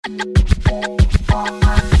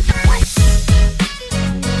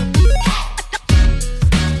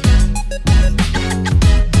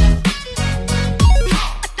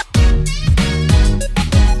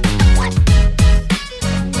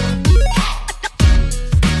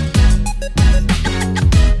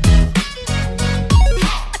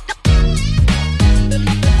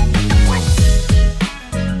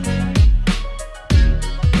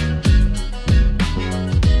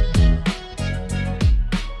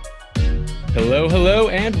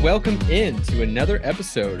Welcome into another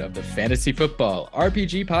episode of the Fantasy Football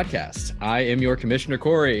RPG Podcast. I am your Commissioner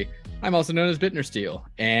Corey. I'm also known as Bittner Steel,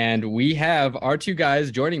 and we have our two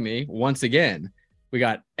guys joining me once again. We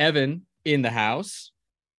got Evan in the house,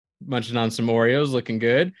 munching on some Oreos, looking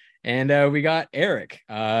good, and we got Eric,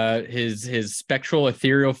 his spectral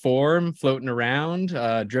ethereal form floating around,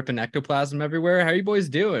 dripping ectoplasm everywhere. How are you boys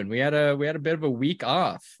doing? We had a bit of a week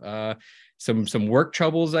off. Some work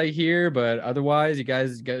troubles I hear, but otherwise you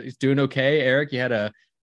guys doing okay. Eric, you had a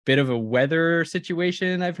bit of a weather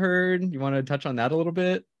situation, I've heard. You want to touch on that a little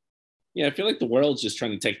bit? Yeah, I feel like the world's just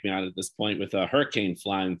trying to take me out at this point with a hurricane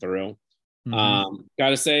flying through.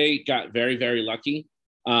 Gotta say, got very, very lucky.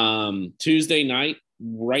 Tuesday night,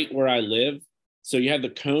 right where I live. So you have the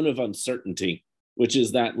cone of uncertainty, which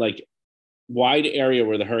is that like wide area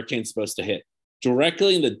where the hurricane's supposed to hit.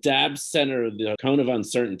 Directly in the dab center of the cone of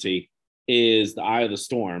uncertainty is the eye of the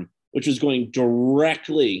storm, which was going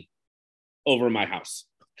directly over my house.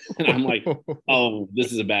 And I'm like, oh,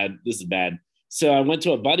 this is bad. So I went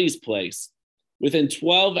to a buddy's place. Within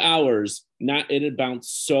 12 hours, it had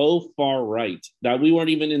bounced so far right that we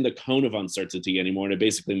weren't even in the cone of uncertainty anymore, and it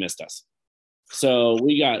basically missed us. So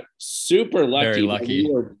we got super lucky. Very lucky.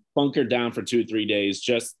 We were bunkered down for 2-3 days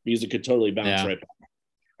just because it could totally bounce right back.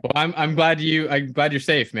 Well, I'm glad you're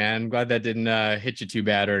safe, man. I'm glad that didn't hit you too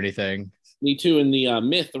bad or anything. Me too. In the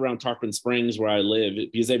myth around Tarpon Springs where I live,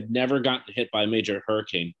 because they've never gotten hit by a major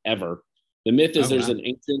hurricane ever. The myth is there's an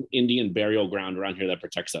ancient Indian burial ground around here that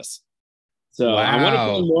protects us. So I want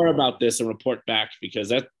to learn more about this and report back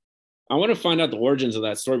because I want to find out the origins of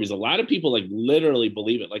that story because a lot of people like literally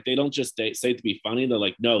believe it. Like they don't just say it to be funny. They're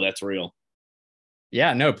like, no, that's real.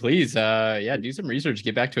 Yeah, no, please. Do some research.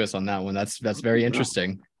 Get back to us on that one. That's very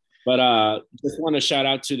interesting. But just want to shout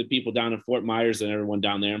out to the people down in Fort Myers and everyone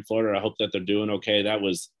down there in Florida. I hope that they're doing okay.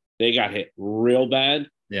 They got hit real bad.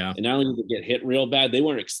 Yeah. And not only did they get hit real bad, they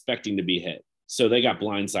weren't expecting to be hit. So they got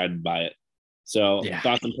blindsided by it. So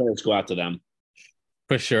thoughts and prayers go out to them.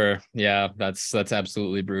 For sure. Yeah, that's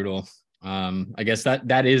absolutely brutal. I guess that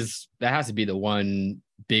has to be the one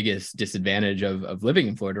biggest disadvantage of living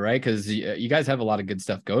in Florida, right? Because you guys have a lot of good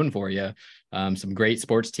stuff going for you. Some great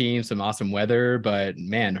sports teams, some awesome weather, but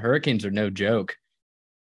man, hurricanes are no joke.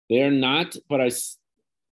 They're not, but I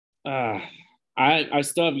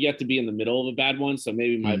still have yet to be in the middle of a bad one, so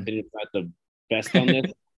maybe my opinion is not the best on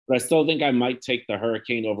this. But I still think I might take the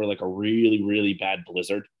hurricane over like a really, really bad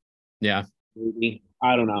blizzard. Yeah. Maybe.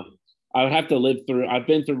 I don't know. I would have to live through. I've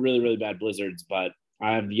been through really, really bad blizzards, but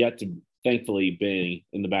I have yet to, thankfully, be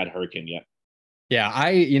in the bad hurricane yet. Yeah,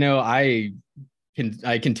 I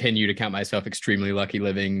continue to count myself extremely lucky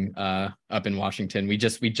living up in Washington. We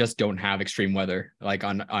just don't have extreme weather like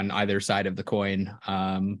on either side of the coin.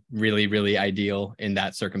 Really, really ideal in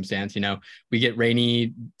that circumstance. You know, we get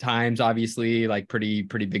rainy times, obviously, like pretty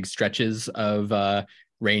big stretches of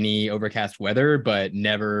rainy, overcast weather, but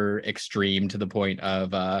never extreme to the point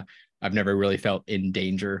of I've never really felt in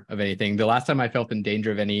danger of anything. The last time I felt in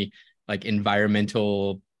danger of any like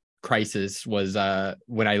environmental crisis was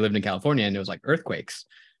when I lived in California, and it was like earthquakes,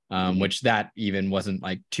 which that even wasn't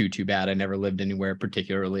like too bad. I never lived anywhere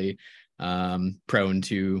particularly prone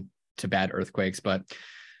to bad earthquakes, but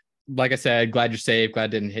like I said, glad you're safe, glad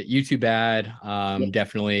it didn't hit you too bad.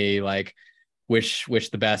 Definitely like wish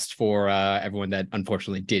the best for everyone that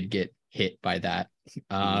unfortunately did get hit by that.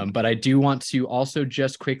 But I do want to also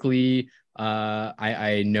just quickly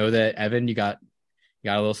I know that Evan, you got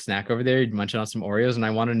a little snack over there, you're munching on some Oreos, and I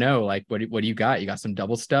want to know, like, what do you got? You got some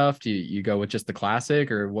double stuff? Do you go with just the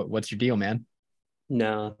classic, or what's your deal, man?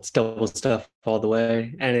 No, it's double stuff all the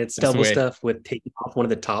way, and it's That's double stuff with taking off one of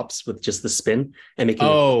the tops with just the spin and making it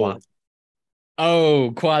quad.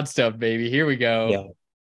 Oh, quad stuff, baby. Here we go. Yeah,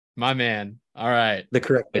 my man. All right, the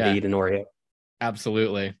correct way to eat an Oreo.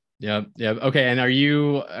 Absolutely. Yep. Okay. And are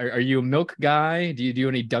you a milk guy? Do you do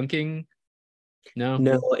any dunking?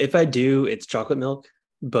 No, if I do, it's chocolate milk,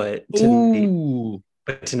 but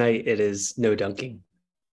tonight it is no dunking.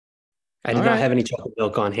 I did not have any chocolate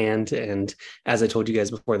milk on hand, and as I told you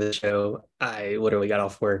guys before the show, I literally got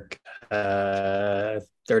off work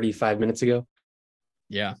 35 minutes ago.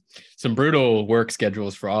 Yeah, some brutal work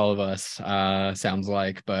schedules for all of us, sounds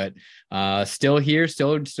like, but still here,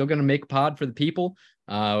 still gonna make a pod for the people.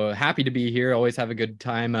 Happy to be here. Always have a good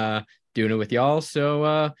time doing it with y'all.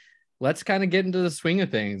 So let's kind of get into the swing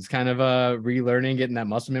of things, kind of relearning, getting that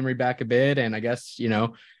muscle memory back a bit. And I guess,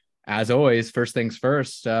 as always, first things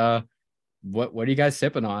first, what are you guys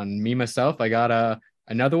sipping on? Me, myself, I got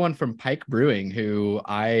another one from Pike Brewing, who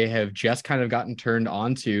I have just kind of gotten turned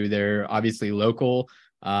on to. They're obviously local,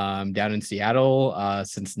 down in Seattle,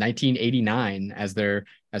 since 1989, as their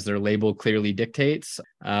label clearly dictates.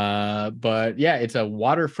 But yeah, it's a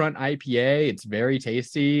waterfront IPA. It's very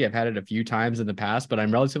tasty. I've had it a few times in the past, but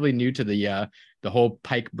I'm relatively new to the whole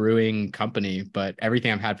Pike Brewing company, but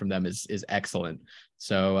everything I've had from them is excellent.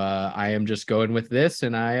 So I am just going with this,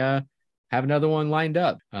 and I have another one lined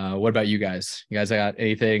up. What about you guys? You guys got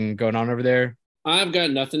anything going on over there? I've got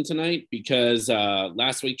nothing tonight because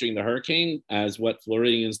last week during the hurricane, as what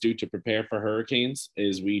Floridians do to prepare for hurricanes,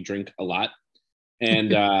 is we drink a lot.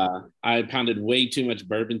 And I pounded way too much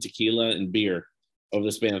bourbon, tequila, and beer over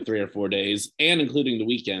the span of 3 or 4 days, and including the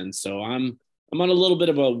weekend. So I'm on a little bit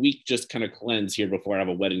of a week just kind of cleanse here before I have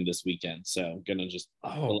a wedding this weekend. So I'm gonna just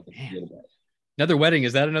a little bit. Another wedding?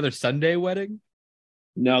 Is that another Sunday wedding?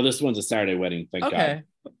 No, this one's a Saturday wedding. Thank God.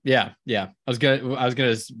 Yeah. I was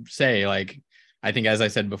gonna say, like, I think, as I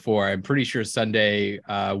said before, I'm pretty sure Sunday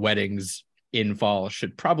weddings in fall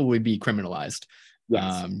should probably be criminalized.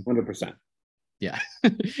 Yes, 100%. Yeah,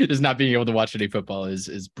 just not being able to watch any football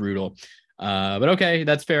is brutal. But okay,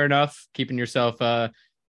 that's fair enough. Giving yourself a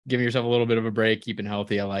little bit of a break, keeping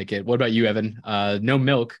healthy. I like it. What about you, Evan? No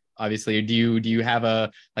milk, obviously. Do you have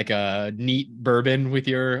a neat bourbon with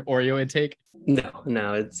your Oreo intake?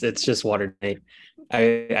 No, it's just water tonight.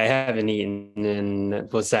 I haven't eaten in,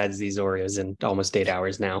 besides these Oreos, in almost 8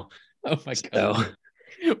 hours now. Oh my God.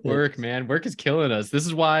 So, work, man. Work is killing us. This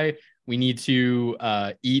is why we need to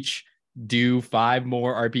each do 5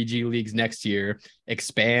 more RPG leagues next year,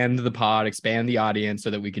 expand the pod, expand the audience,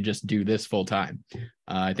 so that we could just do this full time.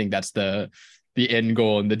 I think that's the end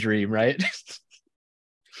goal and the dream, right?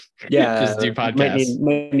 Yeah, just do podcasts.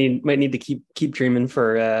 Might need to keep dreaming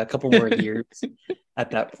for a couple more years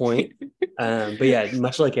at that point. But yeah,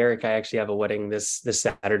 much like Eric, I actually have a wedding this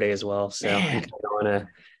Saturday as well. So I'm kind of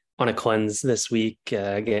on a cleanse this week,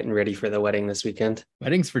 getting ready for the wedding this weekend.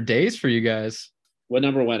 Weddings for days for you guys. What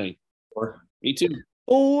number wedding? 4. Me too.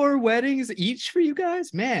 4 weddings each for you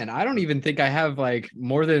guys? Man, I don't even think I have like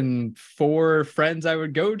more than 4 friends I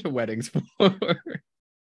would go to weddings for.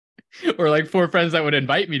 Or like 4 friends that would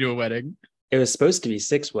invite me to a wedding. It was supposed to be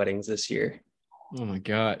 6 weddings this year. Oh my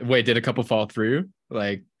God. Wait, did a couple fall through?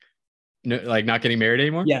 Like, no, like not getting married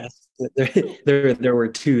anymore? Yes. There were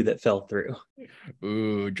 2 that fell through.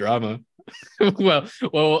 Ooh, drama.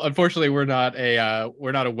 well, unfortunately, we're not a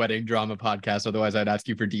wedding drama podcast. Otherwise, I'd ask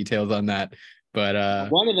you for details on that.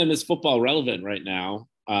 But one of them is football relevant right now.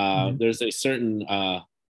 There's a certain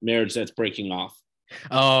marriage that's breaking off.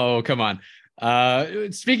 Oh, come on.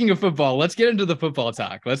 Speaking of football, let's get into the football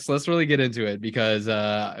talk. Let's really get into it, because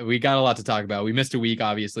we got a lot to talk about. We missed a week,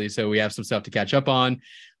 obviously, so we have some stuff to catch up on.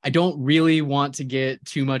 I don't really want to get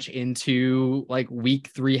too much into like week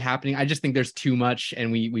 3 happening. I just think there's too much,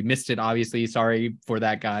 and we missed it, obviously. Sorry for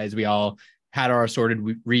that, guys. We all had our assorted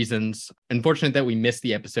reasons. Unfortunate that we missed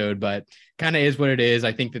the episode, but kind of is what it is.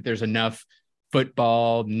 I think that there's enough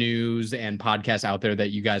football news and podcasts out there that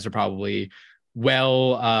you guys are probably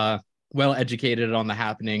well educated on the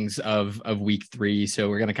happenings of week 3. So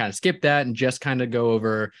we're going to kind of skip that and just kind of go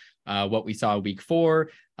over what we saw week 4,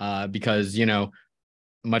 because,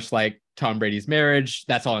 much like Tom Brady's marriage,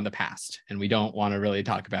 that's all in the past, and we don't want to really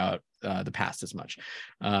talk about the past as much.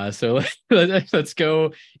 So let's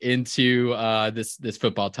go into this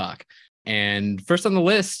football talk. And first on the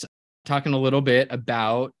list, talking a little bit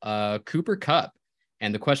about Cooper Kupp.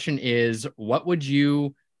 And the question is, what would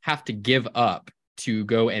you have to give up to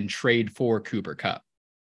go and trade for Cooper Kupp?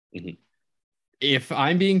 Mm-hmm. If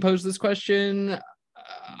I'm being posed this question,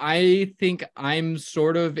 I think I'm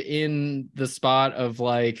sort of in the spot of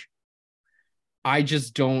like, I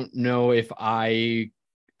just don't know if I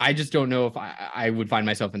would find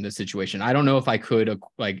myself in this situation. I don't know if I could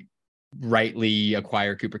like rightly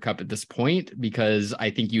acquire Cooper Kupp at this point, because I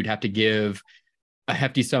think you'd have to give a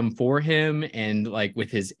hefty sum for him, and like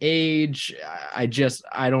with his age, I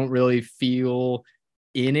don't really feel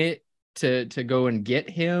in it to go and get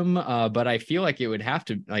him. But I feel like it would have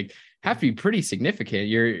to be pretty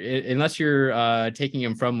significant. Unless you're taking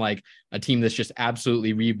him from like a team that's just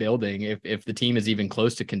absolutely rebuilding. If the team is even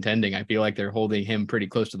close to contending, I feel like they're holding him pretty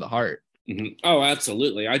close to the heart. Mm-hmm. Oh,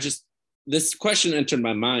 absolutely. this question entered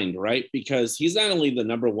my mind, right? Because he's not only the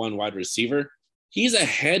number one wide receiver, he's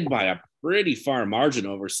ahead by a pretty far margin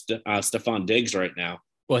over Stephon Diggs right now.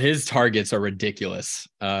 Well, his targets are ridiculous.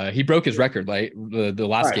 He broke his record, like the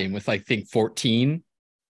last game with, I think, 14.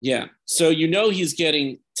 Yeah. So, you know, he's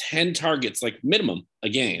getting 10 targets, like minimum a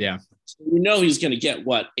game. Yeah. So you know, he's going to get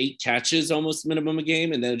 8 catches almost minimum a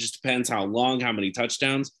game. And then it just depends how long, how many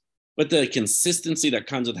touchdowns, but the consistency that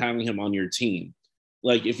comes with having him on your team.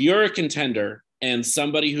 Like if you're a contender and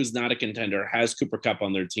somebody who's not a contender has Cooper Kupp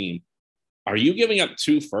on their team, are you giving up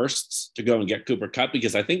 2 firsts to go and get Cooper Kupp?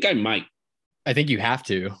 Because I think I might. I think you have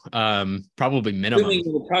to, probably minimum.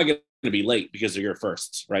 You're probably going to be late because of your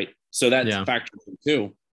firsts, right? So that's a factor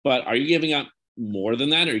too. But are you giving up more than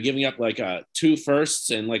that? Are you giving up like 2 firsts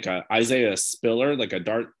and like a Isaiah Spiller, like a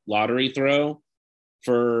dart lottery throw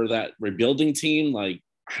for that rebuilding team? Like,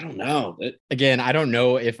 I don't know. Again, I don't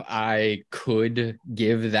know if I could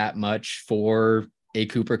give that much for a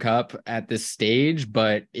Cooper Kupp at this stage,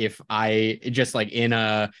 but if I just like in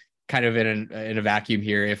a kind of in a vacuum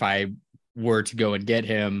here, if I were to go and get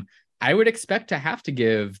him, I would expect to have to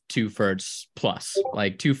give 2 firsts plus,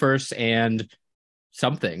 like 2 firsts and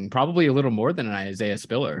something, probably a little more than an Isaiah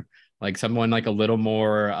Spiller, like someone like a little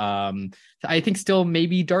more, I think still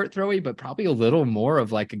maybe dart throwy, but probably a little more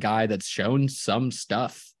of like a guy that's shown some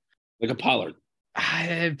stuff. Like a Pollard.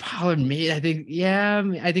 Pollard, me, I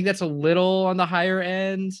think that's a little on the higher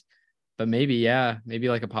end, but maybe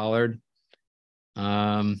like a Pollard.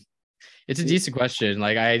 It's a decent question.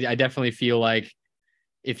 Like I definitely feel like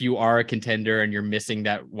if you are a contender and you're missing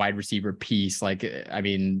that wide receiver piece, like, I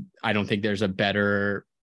mean, I don't think there's a better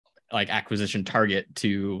like acquisition target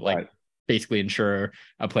to like basically ensure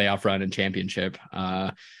a playoff run and championship.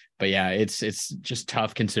 But yeah, it's just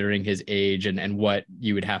tough considering his age and what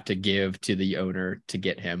you would have to give to the owner to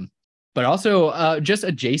get him. But also just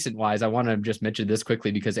adjacent wise, I want to just mention this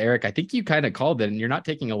quickly because Eric, I think you kind of called it and you're not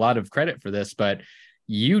taking a lot of credit for this, but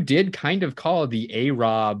you did kind of call the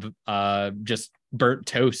A-Rob just burnt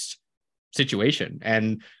toast situation.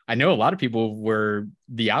 And I know a lot of people were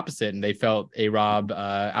the opposite and they felt A-Rob,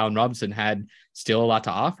 Allen Robinson had still a lot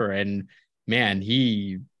to offer. And man,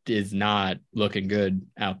 he is not looking good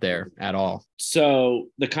out there at all. So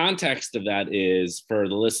the context of that is for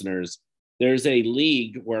the listeners, there's a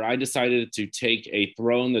league where I decided to take a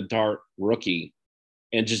throw in the dart rookie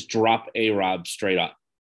and just drop A-Rob straight up.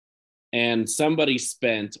 And somebody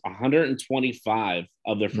spent 125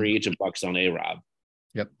 of their free agent bucks on A-Rob.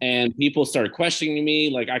 Yep. And people started questioning me,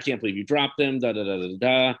 like, I can't believe you dropped him,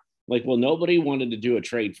 Like, well, nobody wanted to do a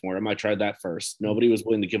trade for him. I tried that first. Nobody was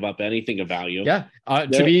willing to give up anything of value. Yeah.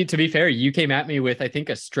 To be fair, you came at me with, I think,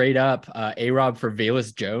 a straight up A-Rob for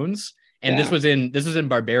Velus Jones. And this was in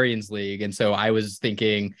Barbarians League. And so I was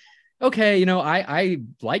thinking, okay, you know, I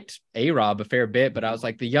liked A-Rob a fair bit, but I was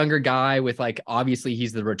like the younger guy with like, obviously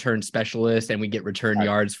he's the return specialist and we get return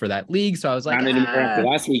yards for that league. So I was like, not anymore. After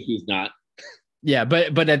last week, he's not. Yeah,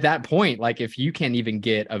 but at that point, like if you can't even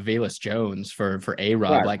get a Velus Jones for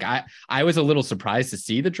A-Rob, like I was a little surprised to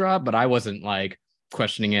see the drop, but I wasn't like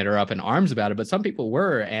questioning it or up in arms about it. But some people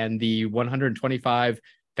were, and the 125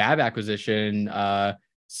 Fab acquisition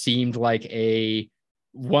seemed like I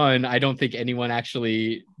don't think anyone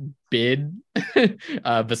actually bid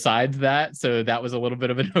besides that. So that was a little bit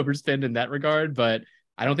of an overspend in that regard, but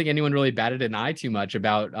I don't think anyone really batted an eye too much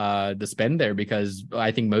about the spend there because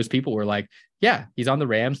I think most people were like, yeah, he's on the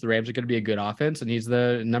Rams. The Rams are going to be a good offense and he's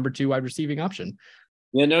the number 2 wide receiving option.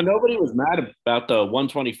 Yeah, no, nobody was mad about the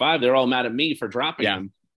 125. They're all mad at me for dropping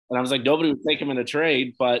him. And I was like, nobody would take him in a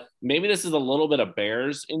trade, but maybe this is a little bit of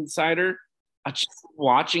Bears insider. Just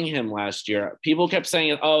watching him last year, people kept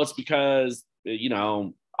saying, oh, it's because, you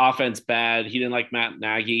know, offense bad. He didn't like Matt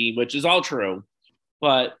Nagy, which is all true,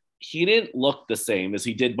 but he didn't look the same as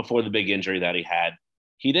he did before the big injury that he had.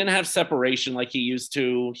 He didn't have separation like he used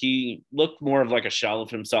to. He looked more of like a shell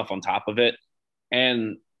of himself on top of it.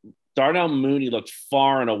 And Darnell Mooney looked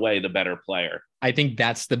far and away the better player. I think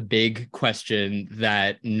that's the big question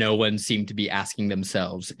that no one seemed to be asking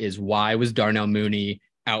themselves is why was Darnell Mooney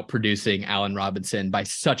outproducing Allen Robinson by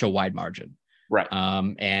such a wide margin? Right.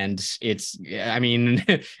 And it's, I mean,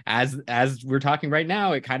 as we're talking right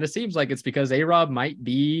now, it kind of seems like it's because A-Rob might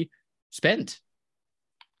be spent.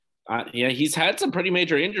 Yeah, he's had some pretty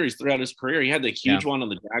major injuries throughout his career. He had the huge one on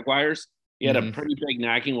the Jaguars. He had a pretty big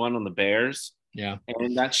nagging one on the Bears. Yeah.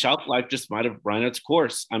 And that shelf life just might have run its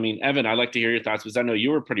course. I mean, Evan, I'd like to hear your thoughts because I know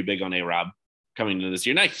you were pretty big on A-Rob coming into this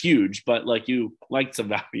year. Not huge, but like you liked some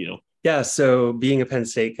value. Yeah, so being a Penn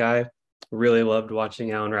State guy, really loved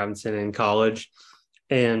watching Allen Robinson in college.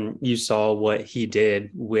 And you saw what he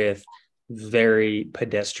did with very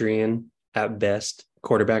pedestrian at best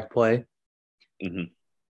quarterback play. Mm-hmm.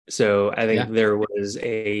 So I think there was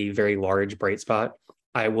a very large bright spot.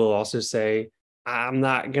 I will also say I'm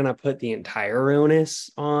not going to put the entire onus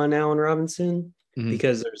on Allen Robinson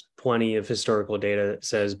because there's plenty of historical data that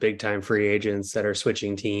says big time free agents that are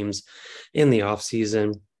switching teams in the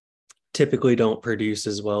offseason typically don't produce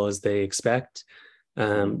as well as they expect.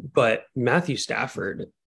 But Matthew Stafford,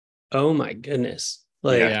 oh my goodness.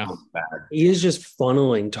 Like he is just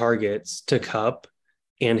funneling targets to Kupp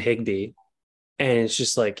and Higbee. And it's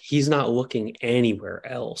just like, he's not looking anywhere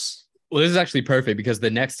else. Well, this is actually perfect because the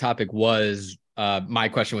next topic was, my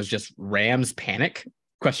question was just Rams panic ?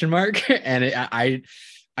 And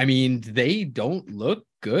I mean, they don't look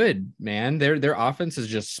good, man. Their offense is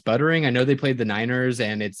just sputtering. I know they played the Niners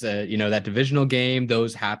and it's that divisional game,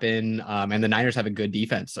 those happen. And the Niners have a good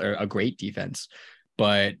defense or a great defense,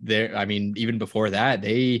 but even before that,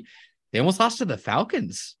 they almost lost to the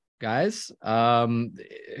Falcons, guys. I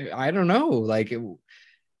don't know. Like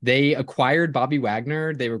they acquired Bobby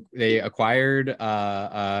Wagner. They acquired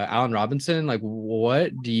Allen Robinson. Like,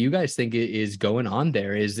 what do you guys think is going on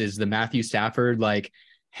there? Is the Matthew Stafford like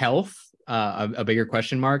health a bigger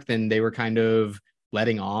question mark than they were kind of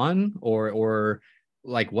letting on, or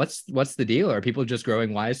like what's the deal? Are people just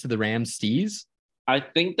growing wise to the Rams steez? I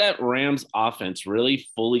think that Rams offense really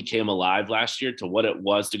fully came alive last year to what it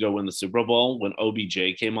was to go win the Super Bowl when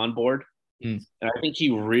OBJ came on board. And I think he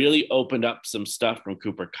really opened up some stuff from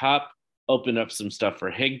Cooper Kupp, opened up some stuff for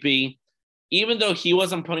Higbee. Even though he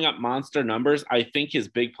wasn't putting up monster numbers, I think his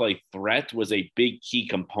big play threat was a big key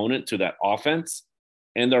component to that offense.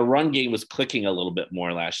 And their run game was clicking a little bit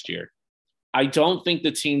more last year. I don't think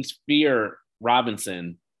the teams fear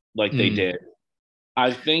Robinson like they did.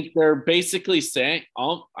 I think they're basically saying,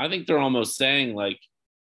 I think they're almost saying like,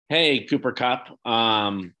 hey, Cooper Kupp,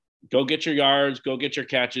 go get your yards, go get your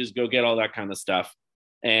catches, go get all that kind of stuff.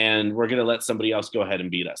 And we're going to let somebody else go ahead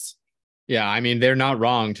and beat us. Yeah, I mean, they're not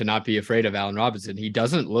wrong to not be afraid of Allen Robinson. He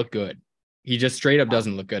doesn't look good. He just straight up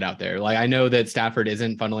doesn't look good out there. Like, I know that Stafford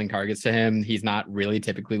isn't funneling targets to him. He's not really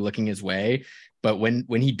typically looking his way. But when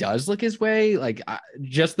he does look his way, like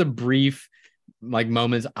just the brief like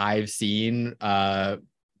moments I've seen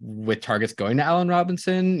with targets going to Allen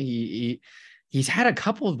Robinson, he's had a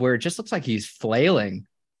couple where it just looks like he's flailing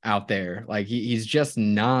out there. Like he's just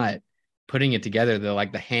not putting it together.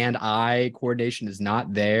 The hand-eye coordination is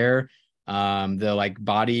not there. The like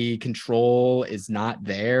body control is not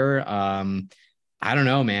there. I don't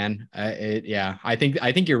know, man. I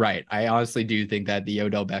think you're right. I honestly do think that the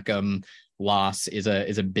Odell Beckham loss is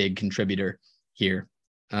a big contributor here.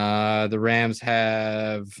 The Rams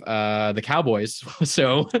have the Cowboys,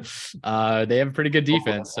 so they have a pretty good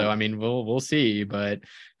defense. So I mean, we'll see, but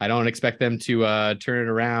I don't expect them to turn it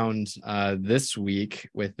around this week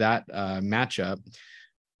with that matchup.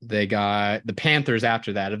 They got the Panthers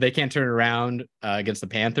after that. If they can't turn it around against the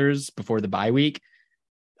Panthers before the bye week,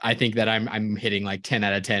 I think that I'm hitting like 10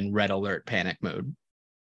 out of 10 red alert panic mode.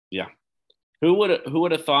 Yeah. Who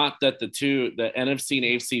would have thought that the NFC and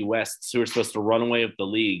AFC Wests, who are supposed to run away with the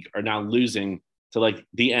league, are now losing to like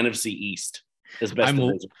the NFC East as best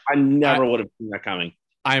division? I never would have seen that coming.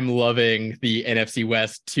 I'm loving the NFC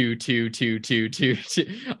West 2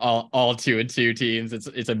 all 2-2 teams.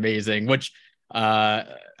 It's amazing. Which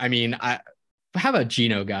I mean, how about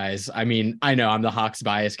Geno, guys? I mean, I know I'm the Hawks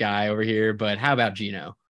bias guy over here, but how about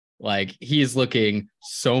Geno? Like, he is looking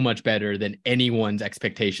so much better than anyone's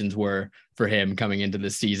expectations were for him coming into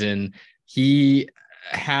this season. He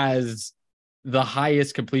has the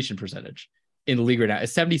highest completion percentage in the league right now.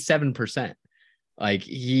 It's 77%. Like,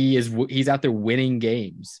 he's out there winning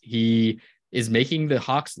games. He is making the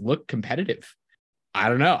Hawks look competitive. I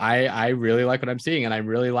don't know. I really like what I'm seeing, and I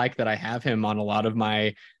really like that I have him on a lot of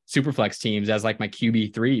my Superflex teams as like my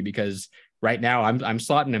QB3, because right now I'm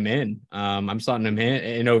slotting him in. I'm slotting him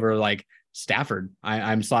in over like Stafford.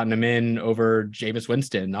 I'm slotting him in over Jameis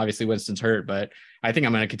Winston. Obviously Winston's hurt, but I think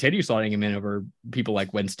I'm going to continue slotting him in over people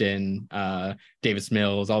like Winston, Davis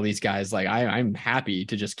Mills, all these guys. Like I'm happy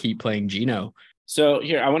to just keep playing Geno. So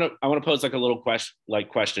here, I want to pose like a little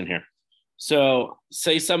question here. So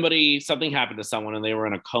say something happened to someone and they were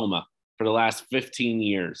in a coma for the last 15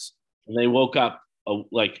 years and they woke up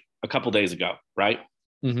like a couple days ago, right?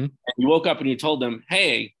 Mm-hmm. And you woke up and you told them,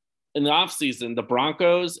 hey, in the offseason, the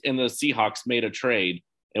Broncos and the Seahawks made a trade,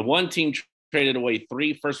 and one team traded away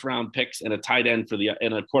 3 first-round picks and a tight end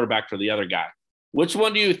and a quarterback for the other guy. Which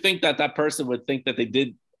one do you think that person would think that they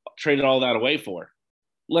did traded all that away for?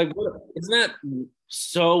 Like, isn't that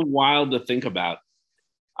so wild to think about?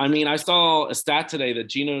 I mean, I saw a stat today that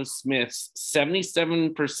Geno Smith's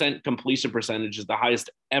 77% completion percentage is the highest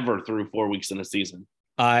ever through 4 weeks in a season.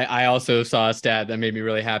 I also saw a stat that made me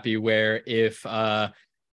really happy where if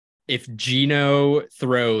Geno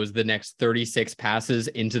throws the next 36 passes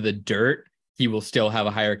into the dirt, he will still have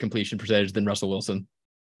a higher completion percentage than Russell Wilson.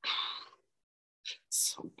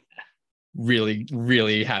 So bad. Really,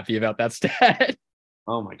 really happy about that stat.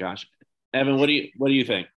 Oh my gosh. Evan, what do you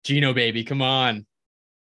think? Geno, baby, come on.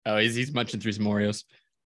 Oh, he's munching through some Oreos.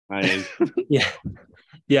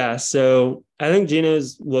 Yeah. So I think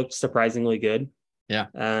Geno's looked surprisingly good.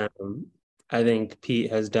 Yeah. I think Pete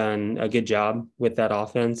has done a good job with that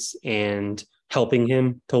offense and helping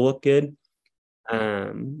him to look good,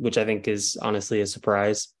 which I think is honestly a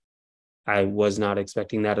surprise. I was not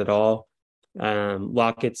expecting that at all.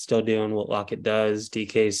 Lockett's still doing what Lockett does.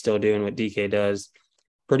 DK's still doing what DK does.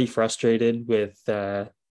 Pretty frustrated with the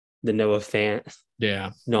Noah Fant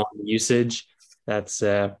non-usage. That's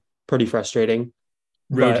pretty frustrating.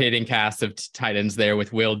 Rotating cast of tight ends there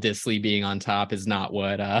with Will Dissly being on top is not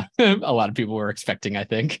what a lot of people were expecting, I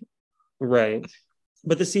think. Right.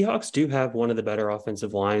 But the Seahawks do have one of the better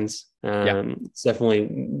offensive lines. It's definitely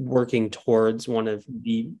working towards one of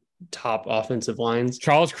the top offensive lines.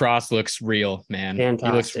 Charles Cross looks real, man.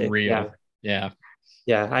 Fantastic. He looks real. Yeah.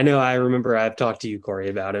 I know. I remember I've talked to you, Corey,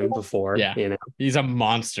 about him before. Yeah. He's a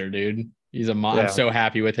monster, dude. I'm so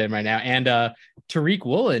happy with him right now. And Tariq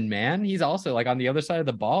Woolen, man, he's also like on the other side of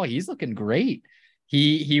the ball. He's looking great.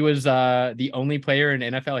 He was the only player in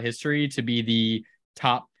NFL history to be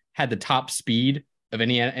had the top speed of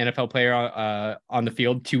any NFL player on the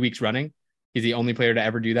field 2 weeks running. He's the only player to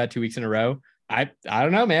ever do that 2 weeks in a row. I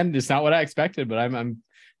don't know, man. It's not what I expected, but I'm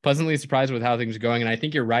pleasantly surprised with how things are going. And I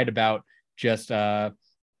think you're right about just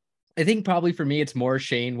I think probably for me, it's more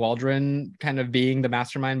Shane Waldron kind of being the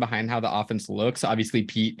mastermind behind how the offense looks. Obviously,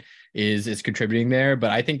 Pete is contributing there, but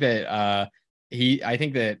I think that I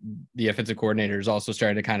think that the offensive coordinator is also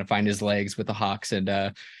starting to kind of find his legs with the Hawks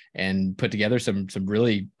and put together some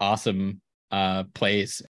really awesome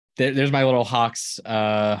plays. There's my little Hawks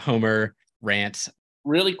homer rant.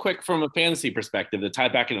 Really quick from a fantasy perspective, to tie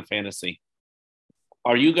back into fantasy.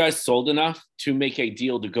 Are you guys sold enough to make a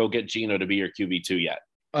deal to go get Geno to be your QB2 yet?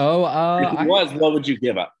 What would you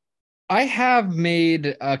give up? I have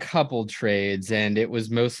made a couple trades, and it was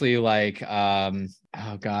mostly like, I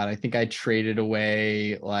think I traded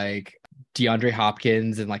away like DeAndre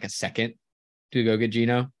Hopkins and like a second to go get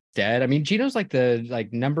Geno. Dead. I mean, Geno's like the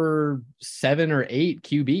number 7 or 8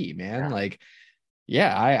 QB, man.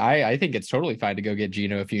 I think it's totally fine to go get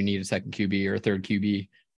Geno if you need a second QB or a third QB.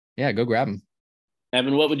 Yeah, go grab him.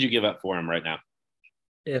 Evan, what would you give up for him right now?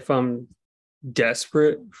 If I'm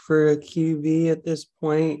desperate for a QB at this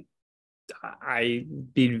point,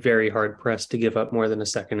 I'd be very hard pressed to give up more than a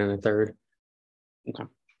second and a third. Okay.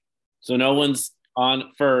 So no one's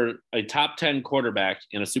on for a top 10 quarterback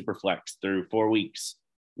in a super flex through 4 weeks.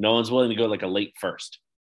 No one's willing to go like a late first.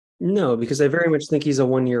 No, because I very much think he's a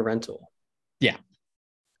 1-year rental. Yeah.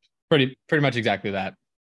 Pretty much exactly that.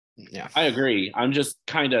 Yeah. I agree. I'm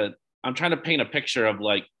trying to paint a picture of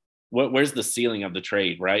like where's the ceiling of the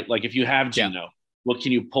trade, right? Like if you have Geno, what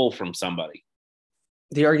can you pull from somebody?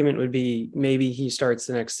 The argument would be maybe he starts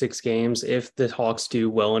the next 6 games if the Hawks do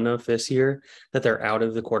well enough this year that they're out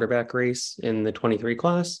of the quarterback race in the 23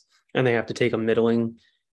 class and they have to take a middling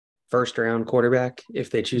first round quarterback if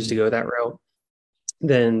they choose to go that route.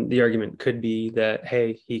 Then the argument could be that,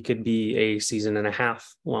 hey, he could be a season and a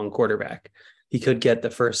half long quarterback. He could get the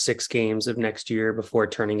first 6 games of next year before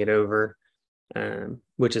turning it over,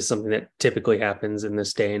 which is something that typically happens in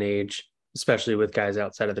this day and age, especially with guys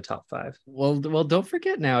outside of the top 5. Well, don't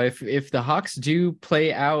forget now, if the Hawks do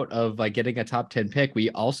play out of like getting a top 10 pick, we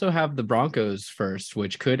also have the Broncos first,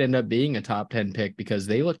 which could end up being a top 10 pick because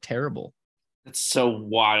they look terrible. It's so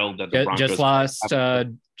wild that the Broncos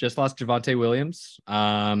just lost Javonte Williams,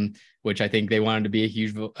 which I think they wanted to be a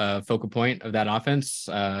huge focal point of that offense.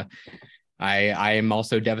 I am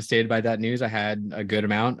also devastated by that news. I had a good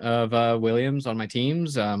amount of Williams on my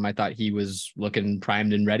teams. I thought he was looking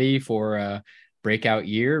primed and ready for a breakout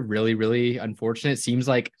year. Really, really unfortunate. Seems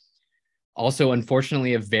like also,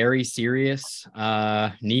 unfortunately, a very serious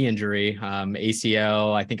knee injury,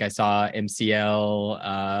 ACL. I think I saw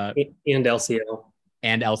MCL and LCL.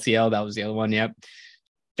 And LCL. That was the other one. Yep.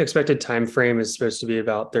 Expected time frame is supposed to be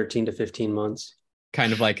about 13 to 15 months.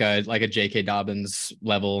 Kind of like a J.K. Dobbins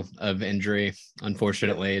level of injury.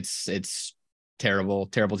 Unfortunately, it's terrible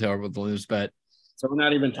to lose. But so we're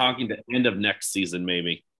not even talking the end of next season,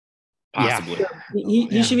 maybe, possibly. Yeah.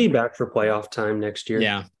 He should be back for playoff time next year.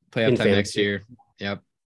 Yeah, playoff time next year. Yep.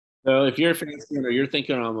 So if you're a fantasy owner, you're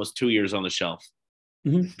thinking almost 2 years on the shelf.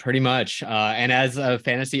 Pretty much. And as a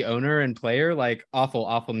fantasy owner and player, like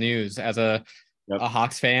awful news. As a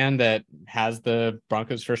Hawks fan that has the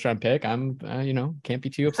Broncos first round pick, I'm, can't be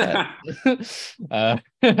too upset.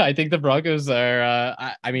 I think the Broncos are,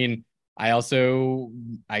 I mean, I also,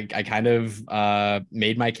 I kind of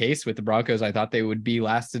made my case with the Broncos. I thought they would be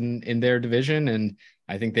last in their division. And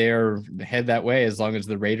I think they are head that way as long as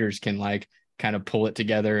the Raiders can like kind of pull it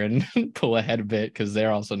together and pull ahead a bit, because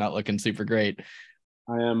they're also not looking super great.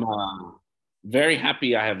 I am very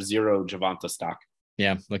happy I have 0 Javonte stock.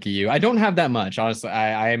 Yeah, lucky you. I don't have that much, honestly.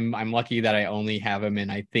 I'm lucky that I only have him in,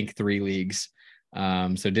 I think, 3 leagues.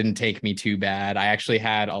 So it didn't take me too bad. I actually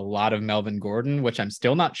had a lot of Melvin Gordon, which I'm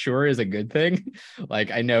still not sure is a good thing.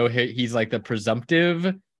 Like, I know he's like the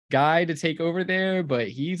presumptive guy to take over there, but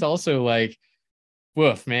he's also like,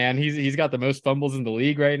 woof, man. He's got the most fumbles in the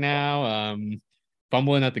league right now.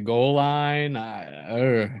 Fumbling at the goal line.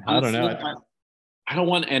 I don't know. I don't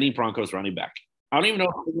want any Broncos running back. I don't even know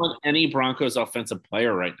if I want any Broncos offensive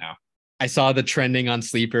player right now. I saw the trending on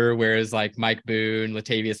Sleeper, whereas like Mike Boone,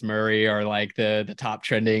 Latavius Murray are like the top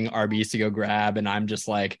trending RBs to go grab. And I'm just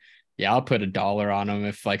like, yeah, I'll put $1 on him.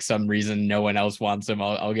 If like some reason no one else wants him,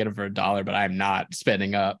 I'll get him for $1, but I'm not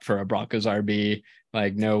spending up for a Broncos RB.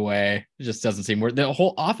 Like, no way. It just doesn't seem worth. The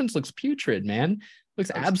whole offense looks putrid, man.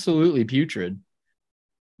 Looks absolutely putrid.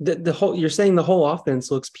 You're saying the whole offense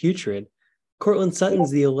looks putrid. Courtland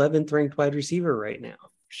Sutton's the 11th ranked wide receiver right now.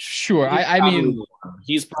 Sure. I mean,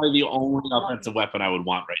 he's probably the only offensive weapon I would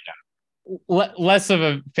want right now. Less of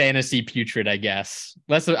a fantasy putrid, I guess.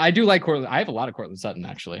 I do like Courtland. I have a lot of Courtland Sutton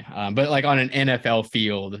actually. But like on an NFL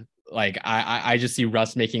field, like I just see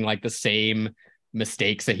Russ making like the same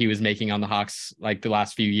mistakes that he was making on the Hawks like the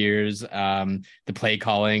last few years. The play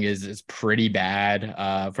calling is pretty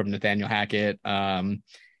bad from Nathaniel Hackett. Courtland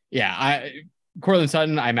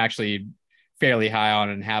Sutton, I'm actually fairly high on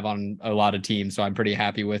and have on a lot of teams. So I'm pretty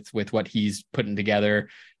happy with what he's putting together.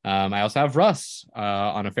 I also have Russ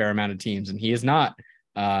on a fair amount of teams, and he is not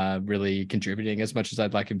really contributing as much as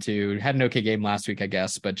I'd like him to. Had an okay game last week, I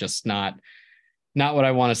guess, but just not what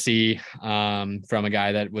I want to see from a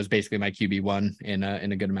guy that was basically my QB1 in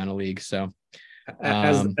a good amount of leagues. So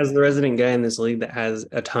as the resident guy in this league that has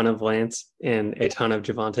a ton of Lance and a ton of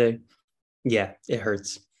Javonte, yeah, it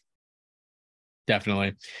hurts.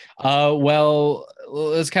 Definitely. Well,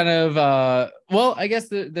 let's kind of, I guess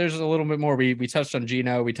there's a little bit more. We touched on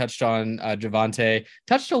Geno, we touched on Javonte,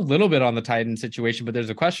 touched a little bit on the Titan situation, but there's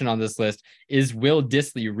a question on this list. Is Will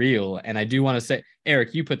Dissly real? And I do want to say,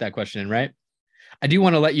 Eric, you put that question in, right? I do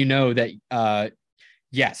want to let you know that,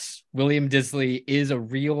 yes, William Dissly is a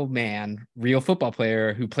real man, real football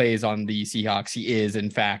player who plays on the Seahawks. He is, in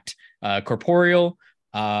fact, corporeal,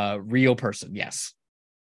 real person. Yes.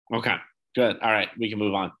 Okay. Good. All right. We can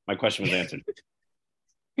move on. My question was answered.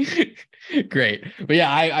 Great. But yeah,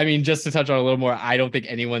 I mean, just to touch on a little more, I don't think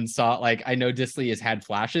anyone saw, like, I know Dissly has had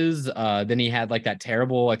flashes. Then he had like that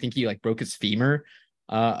terrible, I think he like broke his femur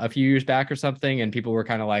a few years back or something. And people were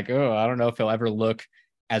kind of like, oh, I don't know if he'll ever look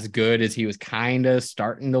as good as he was kind of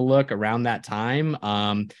starting to look around that time.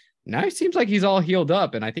 Now it seems like he's all healed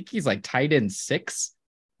up. And I think he's like tight end 6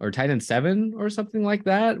 or tight end 7 or something like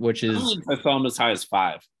that, which is, I saw him as high as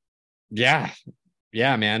 5. Yeah,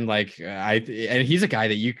 man. Like and he's a guy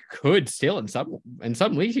that you could still in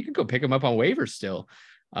some leagues, you could go pick him up on waivers still.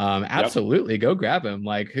 Absolutely, go grab him.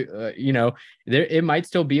 Like there, it might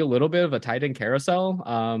still be a little bit of a tight end carousel.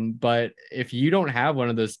 But if you don't have one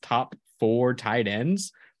of those top 4 tight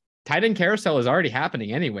ends, tight end carousel is already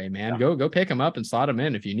happening anyway, man. Yeah. Go pick him up and slot him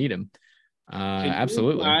in if you need him.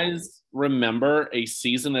 Absolutely. You guys remember a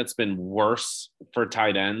season that's been worse for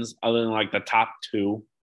tight ends other than like the top 2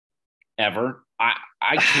 ever?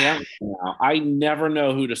 I can't now. I never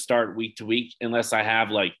know who to start week to week unless I have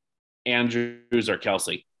like Andrews or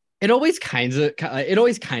Kelsey. It always kind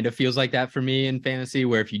of feels like that for me in fantasy,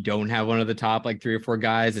 where if you don't have one of the top like 3 or 4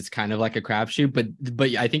 guys, it's kind of like a crapshoot.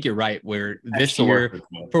 But I think you're right. Where this year,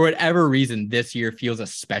 for whatever reason, this year feels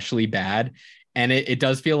especially bad, and it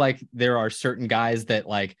does feel like there are certain guys that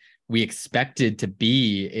like we expected to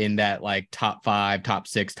be in that like top 5, top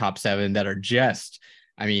 6, top 7 that are just.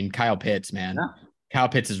 I mean, Kyle Pitts, man. Yeah. Kyle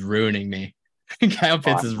Pitts is ruining me. Kyle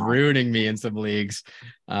Pitts is ruining me in some leagues.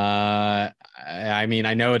 I mean,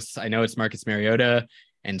 I know it's Marcus Mariota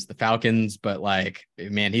and it's the Falcons, but like,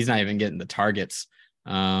 man, he's not even getting the targets.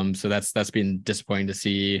 So that's been disappointing to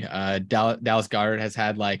see. Dallas Goedert has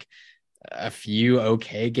had like a few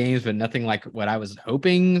okay games, but nothing like what I was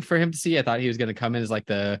hoping for him to see. I thought he was going to come in as like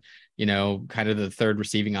the, kind of the third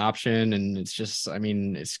receiving option. And it's just, I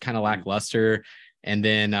mean, it's kind of lackluster. And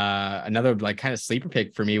then another like kind of sleeper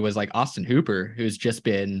pick for me was like Austin Hooper, who's just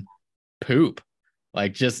been poop,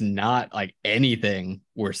 like just not like anything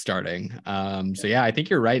worth starting. So yeah, I think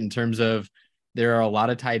you're right in terms of there are a lot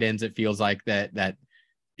of tight ends. It feels like that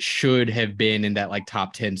should have been in that like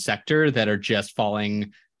top 10 sector that are just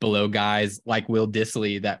falling below guys like Will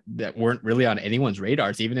Dissly that weren't really on anyone's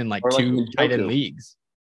radars, even in like Or like two tight end Njoku. leagues.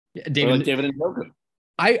 Yeah, Or like David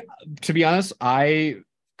Njoku. To be honest, I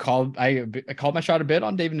called my shot a bit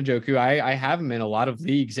on David Njoku. I have him in a lot of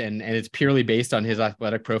leagues, and it's purely based on his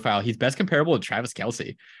athletic profile. He's best comparable to Travis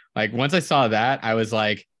Kelce. Like once I saw that, I was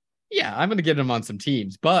like, yeah, I'm gonna get him on some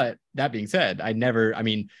teams. But that being said, I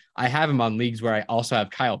have him on leagues where I also have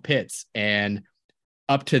Kyle Pitts, and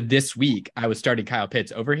up to this week, I was starting Kyle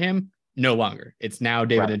Pitts over him. No longer. It's now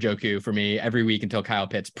David Njoku for me every week until Kyle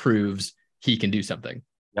Pitts proves he can do something.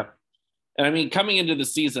 Yep. And I mean, coming into the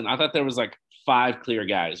season, I thought there was like 5 clear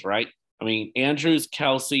guys, right? I mean, Andrews,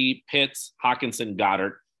 Kelce, Pitts, Hockenson,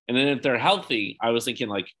 Goddard. And then if they're healthy, I was thinking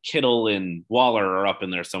like Kittle and Waller are up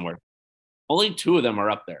in there somewhere. Only 2 of them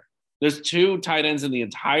are up there. There's 2 tight ends in the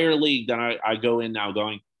entire league that I go in now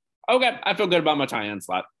going, okay, I feel good about my tight end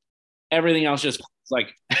slot. Everything else just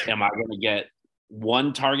like, am I going to get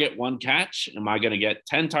 1 target, 1 catch? Am I going to get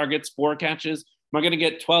 10 targets, 4 catches? Am I going to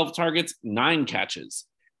get 12 targets, 9 catches?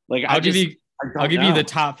 Like I'll give you the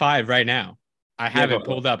top 5 right now. I have it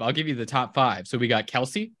pulled up. I'll give you the top 5. So we got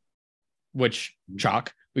Kelce, which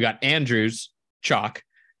chalk. We got Andrews, chalk.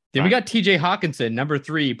 Then we got TJ Hockenson, number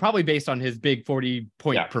 3, probably based on his big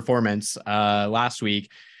 40-point performance last week.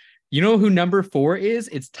 You know who number 4 is?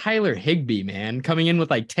 It's Tyler Higbee, man, coming in with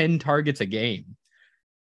like 10 targets a game.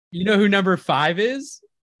 You know who number 5 is?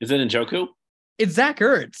 Is it Njoku? It's Zach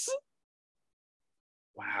Ertz.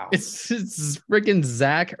 Wow. It's freaking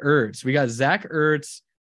Zach Ertz. We got Zach Ertz,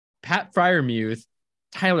 Pat Freiermuth,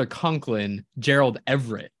 Tyler Conklin, Gerald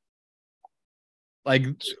Everett. Like,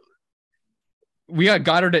 we got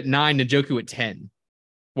Goddard at 9, Njoku at 10,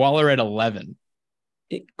 Waller at 11.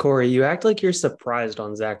 Corey, you act like you're surprised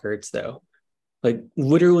on Zach Ertz, though. Like,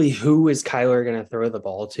 literally, who is Kyler going to throw the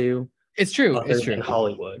ball to? It's true. It's true.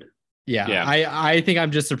 Hollywood. Yeah. I think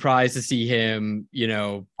I'm just surprised to see him,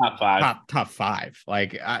 top 5. Top 5.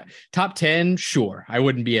 Like top 10, sure. I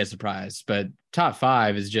wouldn't be as surprised, but top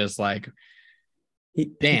 5 is just like,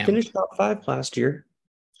 damn. He finished top 5 last year.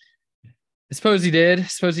 I suppose he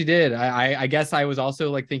did. I guess I was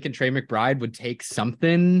also like thinking Trey McBride would take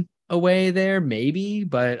something away there, maybe.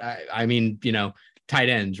 But I mean, tight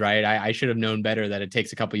ends, right? I should have known better that it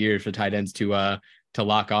takes a couple years for tight ends to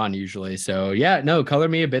lock on usually. So yeah, no, color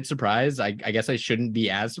me a bit surprised. I guess I shouldn't be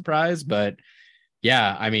as surprised, but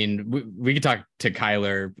yeah, I mean, we could talk to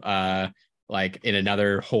Kyler like in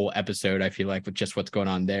another whole episode. I feel like with just what's going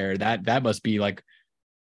on there, that must be like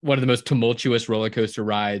one of the most tumultuous roller coaster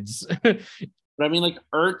rides. But I mean, like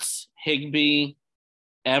Ertz, Higbee,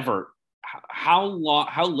 Everett. How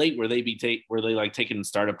late were they like taking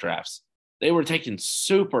startup drafts? They were taken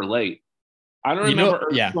super late. I don't remember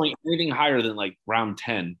going anything higher than like round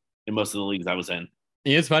 10 in most of the leagues I was in.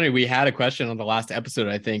 It's funny. We had a question on the last episode,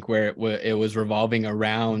 I think, where it was revolving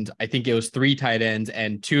around, I think it was 3 tight ends,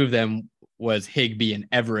 and 2 of them was Higbee and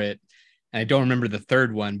Everett. And I don't remember the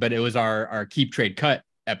third one, but it was our keep trade cut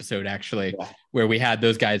episode, actually, where we had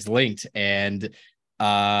those guys linked. And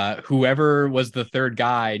whoever was the third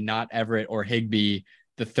guy, not Everett or Higbee,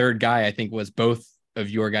 the third guy, I think, was both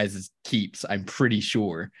of your guys' keeps, I'm pretty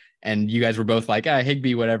sure. And you guys were both like,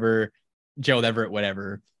 Higbee, whatever, Gerald Everett,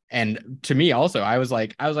 whatever. And to me also, I was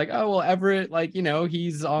like, oh, well, Everett, like,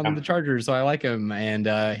 he's on the Chargers, so I like him. And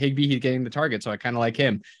Higbee, he's getting the target, so I kind of like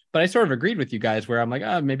him. But I sort of agreed with you guys where I'm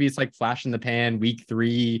like, maybe it's like flash in the pan, week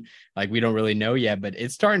 3. Like, we don't really know yet, but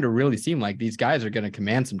it's starting to really seem like these guys are going to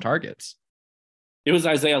command some targets. It was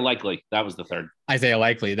Isaiah Likely. That was the third. Isaiah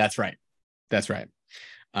Likely. That's right.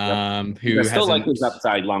 Yep. Who still Likely's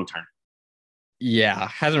upside long term. Yeah,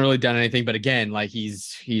 hasn't really done anything, but again, like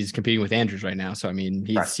he's competing with Andrews right now. So I mean,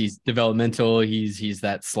 he's developmental. He's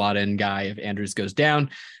that slot in guy if Andrews goes down.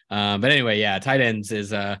 But anyway, yeah, tight ends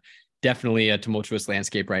is definitely a tumultuous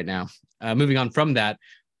landscape right now. Moving on from that,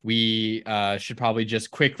 we should probably just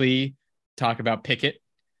quickly talk about Pickett.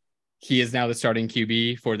 He is now the starting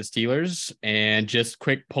QB for the Steelers, and just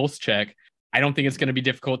quick pulse check. I don't think it's going to be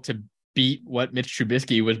difficult to beat what Mitch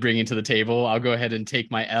Trubisky was bringing to the table. I'll go ahead and take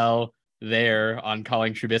my L there on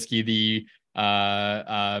calling Trubisky the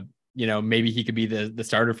maybe he could be the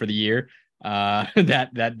starter for the year.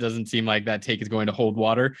 That doesn't seem like that take is going to hold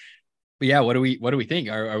water. But yeah, what do we think?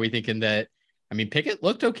 Are we thinking that, I mean, Pickett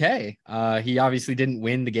looked okay. He obviously didn't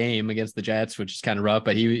win the game against the Jets, which is kind of rough,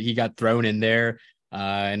 but he got thrown in there.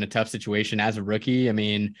 in a tough situation as a rookie. I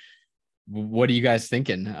mean, what are you guys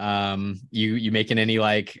thinking? You making any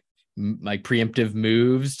like preemptive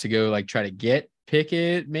moves to go like try to get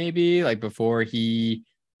Pickett maybe like before he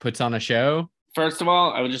puts on a show? First of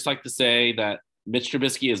all, I would just like to say that Mitch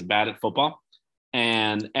Trubisky is bad at football,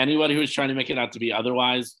 and anybody who's trying to make it out to be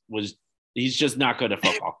otherwise he's just not good at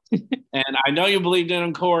football. And I know you believed in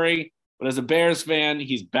him, Corey, but as a Bears fan,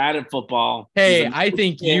 he's bad at football. Hey, I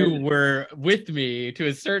think you were with me to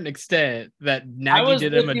a certain extent that Nagy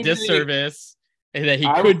did him a disservice and that he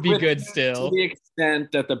could be good still. To the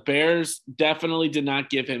extent that the Bears definitely did not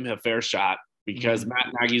give him a fair shot because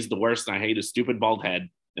Matt Nagy's the worst, and I hate his stupid bald head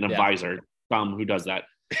and a visor. Dumb who does that.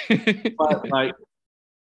 But like,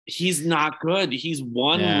 he's not good. He's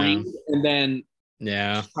one ring and then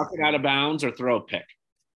chuck it out of bounds or throw a pick.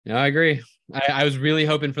 No, I agree. I was really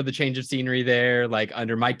hoping for the change of scenery there, like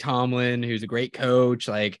under Mike Tomlin, who's a great coach.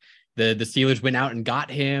 Like the Steelers went out and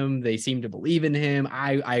got him. They seemed to believe in him.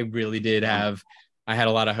 I really did have. I had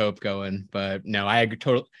a lot of hope going, but no,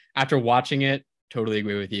 after watching it, totally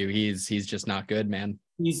agree with you. He's just not good, man.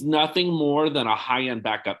 He's nothing more than a high-end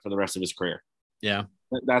backup for the rest of his career. Yeah.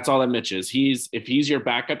 That's all that Mitch is. If he's your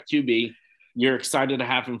backup QB, you're excited to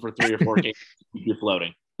have him for 3 or 4 games to keep you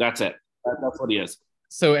floating. That's it. That's what he is.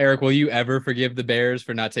 So, Eric, will you ever forgive the Bears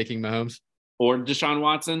for not taking Mahomes? Or Deshaun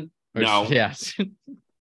Watson? No. Yes.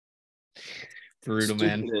 Brutal,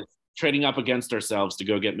 man. Trading up against ourselves to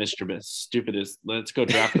go get Mr. Biss. Stupidest. Let's go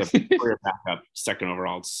draft the career backup 2nd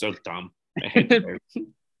overall. It's so dumb. I hate the Bears.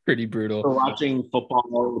 Pretty brutal. For watching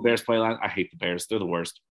football, the Bears play I hate the Bears. They're the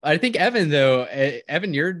worst. I think Evan, though,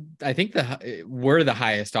 we're the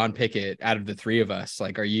highest on Pickett out of the 3 of us.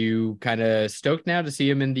 Like, are you kind of stoked now to see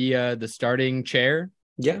him in the starting chair?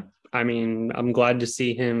 Yeah. I mean, I'm glad to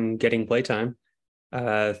see him getting playtime.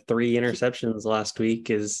 3 interceptions last week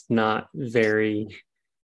is not very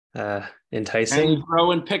enticing. And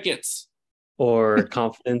throwing Pickett's. Or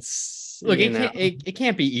confidence. Look, it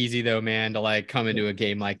can't be easy though, man, to like come into a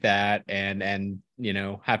game like that and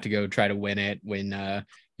have to go try to win it when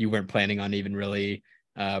you weren't planning on even really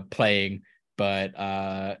playing. But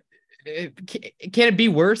can it be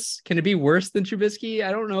worse? Can it be worse than Trubisky?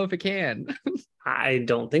 I don't know if it can. I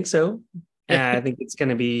don't think so. I think it's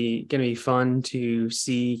gonna be fun to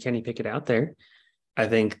see Kenny Pickett out there. I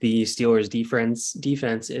think the Steelers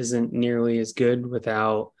defense isn't nearly as good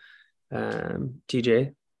without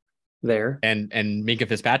TJ there and Minkah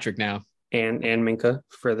Fitzpatrick now and Minkah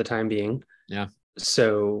for the time being. Yeah.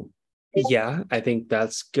 So yeah, I think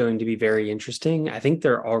that's going to be very interesting. I think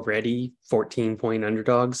they're already 14-point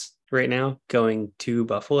underdogs right now going to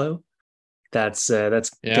Buffalo. That's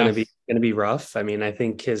gonna be rough. I mean, I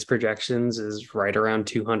think his projections is right around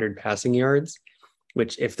 200 passing yards,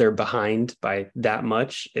 which if they're behind by that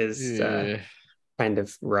much is kind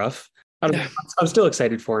of rough. I'm still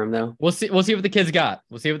excited for him though. We'll see what the kid's got.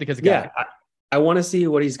 Yeah, I want to see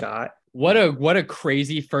what he's got. What a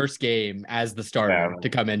crazy first game as the starter to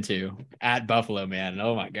come into at Buffalo, man.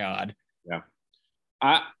 Oh my God. Yeah.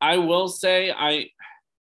 I will say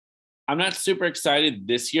I'm not super excited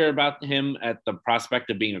this year about him at the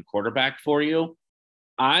prospect of being a quarterback for you.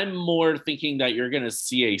 I'm more thinking that you're going to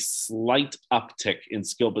see a slight uptick in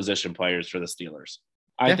skill position players for the Steelers.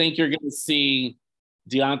 I think you're going to see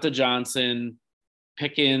Deonta Johnson,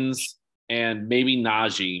 Pickens, and maybe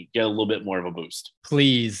Najee get a little bit more of a boost.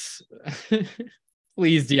 Please.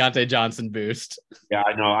 Please, Deontay Johnson boost. Yeah,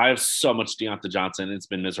 I know. I have so much Deonta Johnson. It's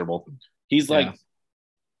been miserable. He's like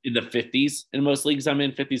in the 50s in most leagues I'm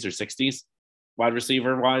in, 50s or 60s, wide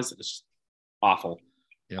receiver wise. It's just awful.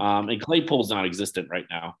 Yep. And Claypool's not existent right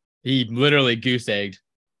now. He literally goose-egged.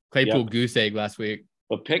 Claypool goose-egged last week.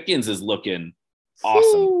 But Pickens is looking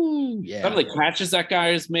awesome. Ooh, yeah. Some of the catches that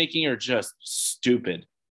guy is making are just stupid.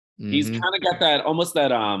 Mm-hmm. He's kind of got that almost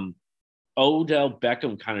that Odell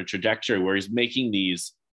Beckham kind of trajectory where he's making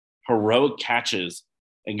these heroic catches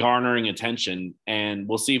and garnering attention. And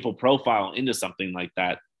we'll see if he'll profile into something like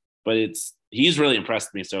that. But he's really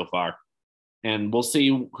impressed me so far. And we'll see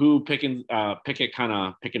who Pickett kind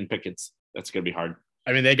of picking Pickens. That's going to be hard.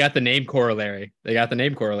 I mean, they got the name corollary.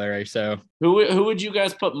 So who would you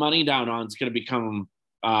guys put money down on is going to become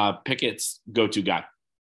Pickett's go-to guy?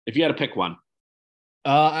 If you had to pick one.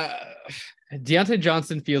 Deontay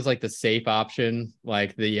Johnson feels like the safe option,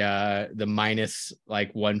 like the minus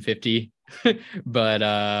like 150. But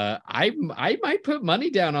I might put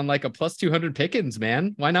money down on like a plus 200 Pickens,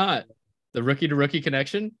 man. Why not? The rookie to rookie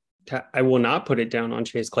connection. I will not put it down on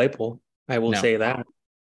Chase Claypool. I will say that.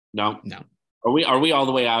 No. Are we all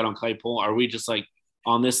the way out on Claypool? Are we just like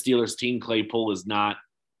on this Steelers team? Claypool is not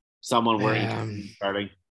someone we're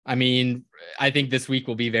starting. I mean, I think this week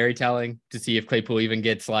will be very telling to see if Claypool even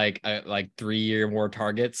gets like 3 or more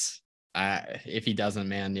targets. If he doesn't,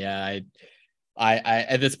 man, yeah, I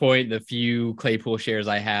at this point, the few Claypool shares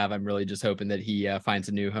I have, I'm really just hoping that he finds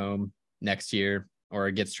a new home next year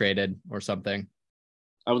or gets traded or something.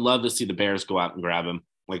 I would love to see the Bears go out and grab him,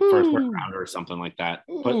 like first rounder or something like that.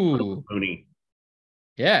 But Mooney,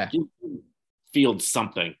 yeah, field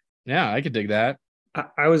something. Yeah, I could dig that.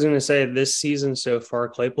 I was going to say this season so far,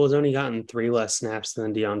 Claypool's only gotten 3 less snaps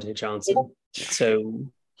than Deontay Johnson. So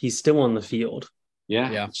he's still on the field.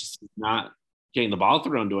 Yeah. It's just not getting the ball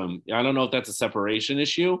thrown to him. I don't know if that's a separation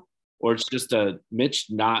issue or it's just a Mitch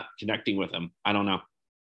not connecting with him. I don't know.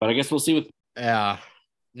 But I guess we'll see with. Yeah.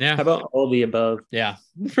 How about all the above? Yeah.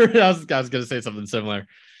 I was going to say something similar.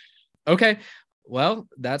 Okay. Well,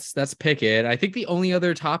 that's Pickett. I think the only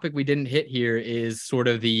other topic we didn't hit here is sort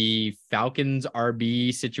of the Falcons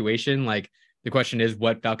RB situation. Like the question is,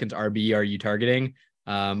 what Falcons RB are you targeting?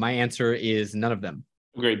 My answer is none of them.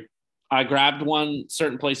 Agreed. I grabbed one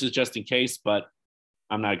certain places just in case, but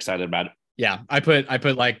I'm not excited about it. Yeah, I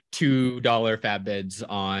put like $2 fab bids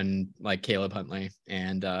on like Caleb Huntley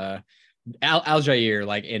and Al-Jair,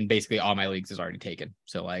 like in basically all my leagues is already taken.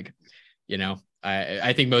 So like, you know,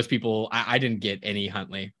 I think most people, I didn't get any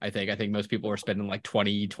Huntley. I think most people were spending like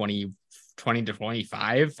 20 to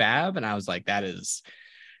 25 fab. And I was like, that is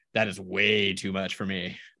way too much for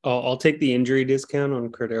me. I'll take the injury discount on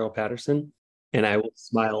Cordero Patterson and I will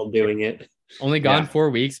smile doing it. Only gone 4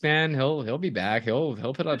 weeks, man. He'll be back. He'll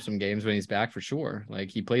put up some games when he's back for sure. Like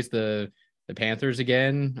he plays the Panthers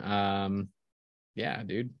again. Yeah,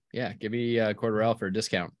 dude. Yeah. Give me Cordero for a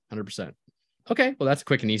discount. 100%. Okay. Well, that's a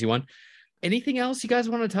quick and easy one. Anything else you guys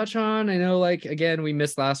want to touch on? I know, like, again, we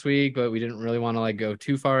missed last week, but we didn't really want to like go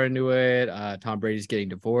too far into it. Tom Brady's getting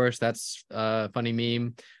divorced. That's a funny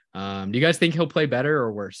meme. Do you guys think he'll play better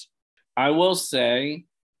or worse? I will say,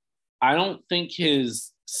 I don't think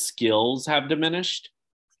his skills have diminished.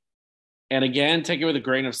 And again, take it with a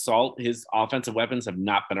grain of salt. His offensive weapons have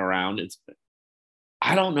not been around.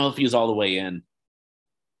 I don't know if he's all the way in.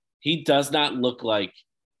 He does not look like.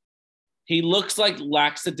 He looks like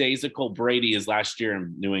lackadaisical Brady is last year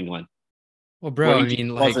in New England. Well, bro, I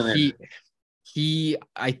mean, like he,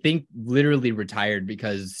 I think, literally retired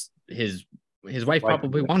because his wife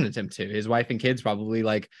probably wanted him to. His wife and kids probably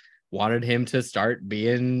like wanted him to start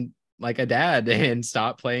being like a dad and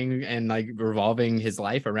stop playing and like revolving his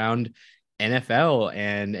life around NFL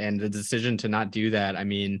and the decision to not do that. I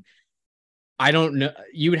mean, I don't know.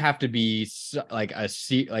 You would have to be like a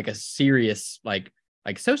serious like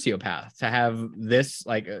sociopath to have this,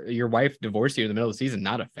 like your wife divorce you in the middle of the season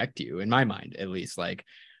not affect you, in my mind, at least. Like,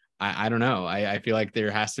 I don't know. I feel like there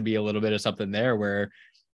has to be a little bit of something there where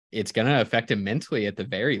it's going to affect him mentally at the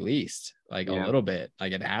very least, like a little bit,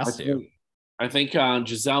 like it has to. I think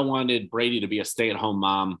Giselle wanted Brady to be a stay-at-home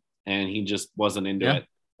mom and he just wasn't into it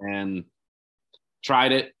and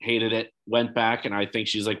tried it, hated it, went back. And I think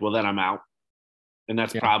she's like, well, then I'm out. And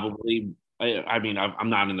that's probably, I mean, I'm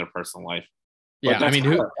not in their personal life. But I mean,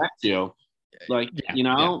 who affects you? Like,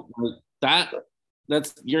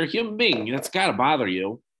 that's you're a human being. That's got to bother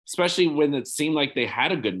you, especially when it seemed like they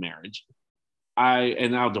had a good marriage.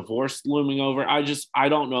 And now divorce looming over. I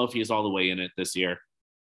don't know if he's all the way in it this year.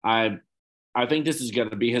 I think this is going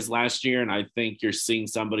to be his last year, and I think you're seeing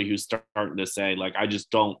somebody who's starting to say, like, I just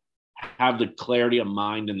don't have the clarity of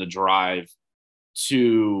mind and the drive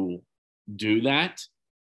to do that.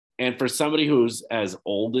 And for somebody who's as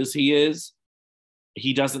old as he is,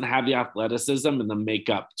 he doesn't have the athleticism and the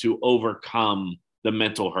makeup to overcome the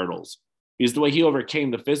mental hurdles. Because the way he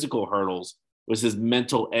overcame the physical hurdles was his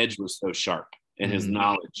mental edge was so sharp and his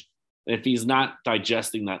knowledge. And if he's not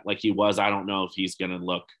digesting that like he was, I don't know if he's going to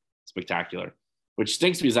look spectacular, which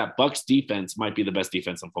stinks because that Bucs defense might be the best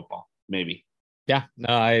defense in football. Maybe. Yeah,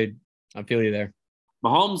 no, I feel you there.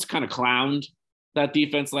 Mahomes kind of clowned that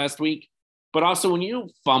defense last week, but also when you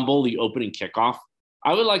fumble the opening kickoff,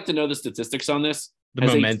 I would like to know the statistics on this. The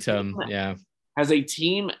momentum, Has a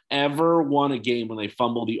team ever won a game when they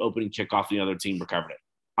fumbled the opening kickoff and the other team recovered it?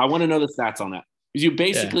 I want to know the stats on that because you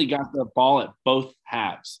basically got the ball at both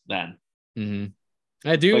halves then.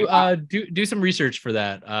 I do do some research for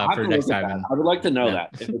that for next time. I would like to know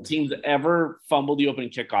that if the team's ever fumbled the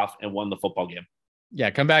opening kickoff and won the football game. Yeah,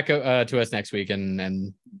 come back to us next week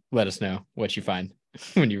and let us know what you find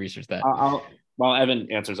when you research that. While Evan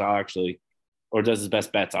answers, or does his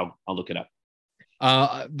best bets, I'll look it up.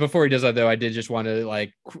 Before he does that, though, I did just want to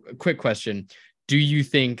like quick question. Do you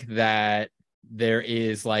think that there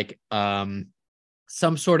is like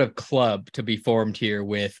some sort of club to be formed here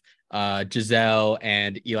with Giselle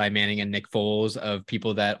and Eli Manning and Nick Foles of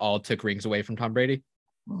people that all took rings away from Tom Brady?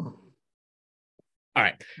 All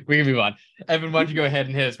right, we can move on. Evan, why don't you go ahead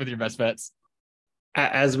and hit us with your best bets?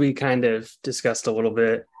 As we kind of discussed a little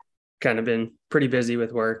bit, kind of been pretty busy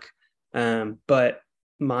with work. But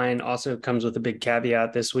mine also comes with a big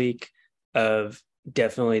caveat this week of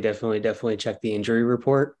definitely check the injury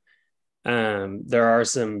report. There are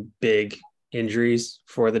some big injuries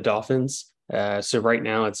for the Dolphins. So right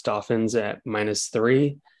now it's Dolphins at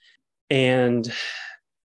 -3. And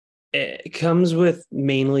it comes with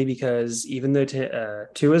mainly because even though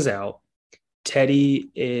Tua is out,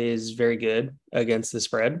 Teddy is very good against the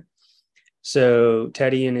spread. So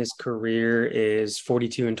Teddy in his career is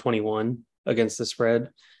 42-21 against the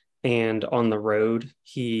spread. And on the road,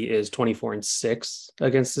 he is 24-6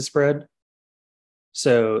 against the spread.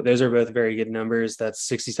 So those are both very good numbers. That's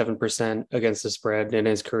 67% against the spread in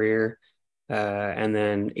his career, and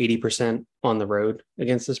then 80% on the road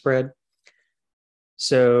against the spread.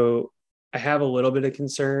 So I have a little bit of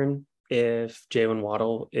concern if Jalen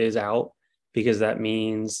Waddle is out, because that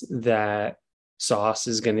means that Sauce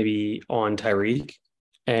is going to be on Tyreek,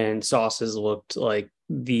 and Sauce has looked like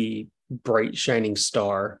the bright shining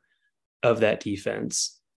star of that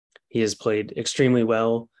defense. He has played extremely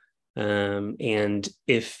well. And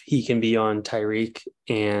if he can be on Tyreek,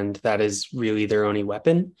 and that is really their only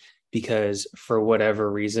weapon, because for whatever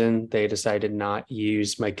reason, they decided not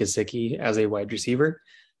use Mike Gesicki as a wide receiver,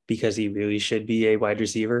 because he really should be a wide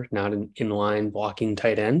receiver, not an inline blocking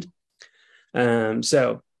tight end.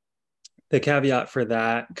 So the caveat for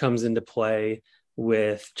that comes into play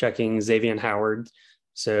with checking Xavier Howard.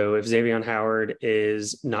 So if Xavier Howard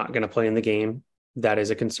is not going to play in the game, that is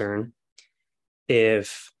a concern.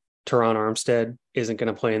 If Teron Armstead isn't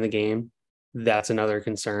going to play in the game, that's another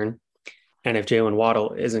concern. And if Jalen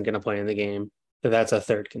Waddle isn't going to play in the game, that's a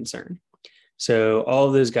third concern. So all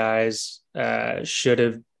of those guys should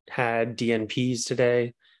have had DNPs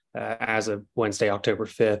today as of Wednesday, October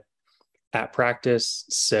 5th at practice.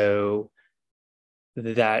 So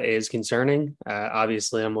that is concerning.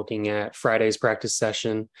 Obviously, I'm looking at Friday's practice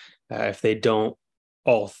session. If they don't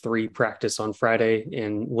all three practice on Friday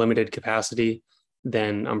in limited capacity,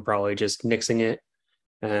 then I'm probably just nixing it.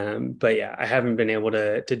 But yeah, I haven't been able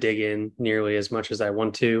to dig in nearly as much as I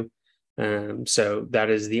want to. So that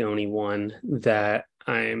is the only one that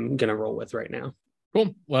I'm going to roll with right now.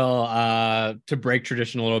 Cool. Well, to break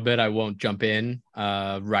tradition a little bit, I won't jump in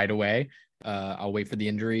right away. I'll wait for the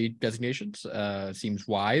injury designations. Seems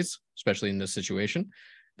wise, especially in this situation.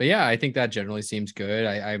 But yeah, I think that generally seems good.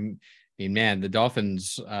 I mean, man, the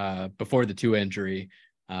Dolphins before the Tua injury,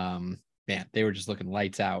 man, they were just looking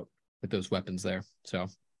lights out with those weapons there. So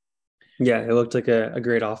yeah, it looked like a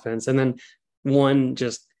great offense. And then one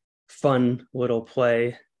just fun little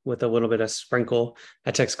play with a little bit of sprinkle, I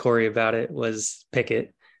text Corey about it, was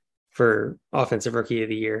Pickett for offensive rookie of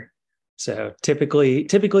the year. So typically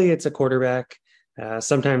it's a quarterback.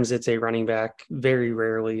 Sometimes it's a running back. Very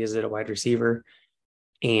rarely is it a wide receiver.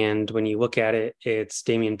 And when you look at it, it's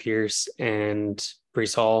Dameon Pierce and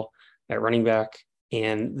Breece Hall at running back.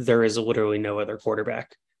 And there is literally no other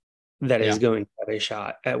quarterback that is going to have a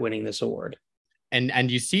shot at winning this award.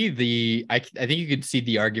 And you see I think you could see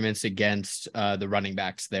the arguments against the running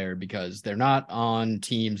backs there, because they're not on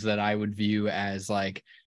teams that I would view as like,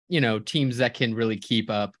 teams that can really keep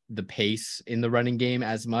up the pace in the running game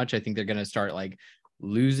as much. I think they're going to start like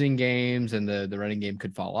losing games, and the running game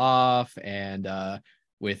could fall off. And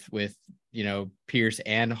with Pierce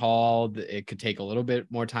and Hall, it could take a little bit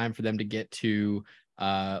more time for them to get to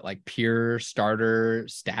like pure starter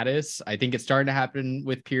status. I think it's starting to happen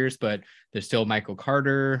with Pierce, but there's still Michael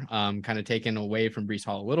Carter kind of taken away from Breece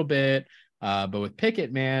Hall a little bit. But with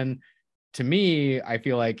Pickett, man, to me, I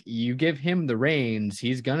feel like you give him the reins,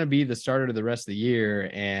 he's going to be the starter the rest of the year.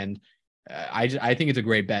 And I think it's a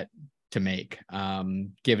great bet to make,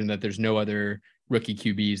 given that there's no other rookie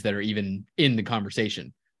QBs that are even in the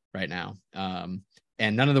conversation right now.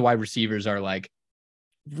 And none of the wide receivers are like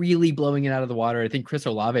really blowing it out of the water. I think Chris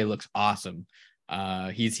Olave looks awesome.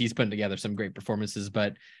 He's putting together some great performances,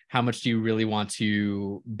 but how much do you really want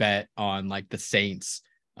to bet on like the Saints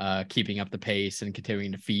keeping up the pace and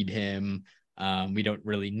continuing to feed him? We don't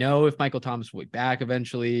really know if Michael Thomas will be back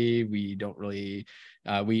eventually. We don't really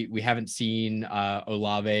we haven't seen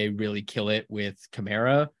Olave really kill it with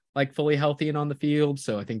Kamara like fully healthy and on the field.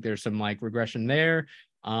 So I think there's some like regression there.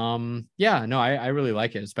 I really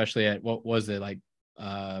like it, especially at what was it like?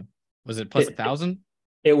 Was it plus 1,000?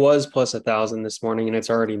 It was plus 1,000 this morning, and it's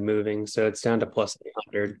already moving, so it's down to plus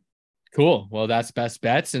 800. Cool. Well, that's best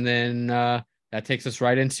bets, and then that takes us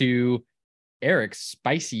right into Eric's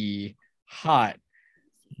spicy, hot,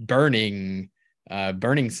 burning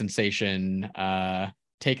sensation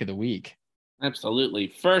take of the week. Absolutely.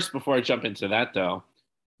 First, before I jump into that, though,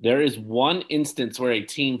 there is one instance where a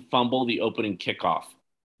team fumbled the opening kickoff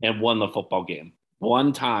and won the football game.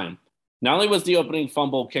 One time. Not only was the opening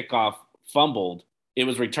kickoff fumbled, it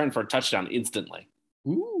was returned for a touchdown instantly.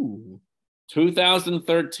 Ooh.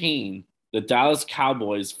 2013, the Dallas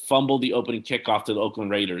Cowboys fumbled the opening kickoff to the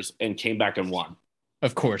Oakland Raiders and came back and won.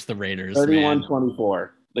 Of course, the Raiders. 31-24.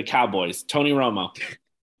 The Cowboys. Tony Romo.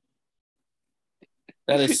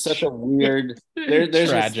 That is such a weird.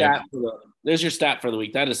 There's your stat for the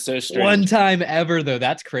week. That is so strange. One time ever though.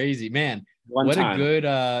 That's crazy, man. What a good.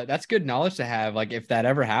 That's good knowledge to have. Like if that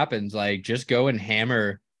ever happens, like just go and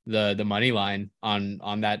hammer the money line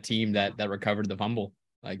on that team that recovered the fumble.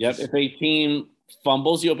 Like yep. If a team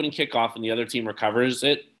fumbles the opening kickoff and the other team recovers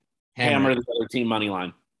it, hammer the other team money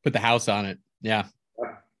line. Put the house on it. Yeah.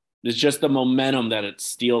 It's just the momentum that it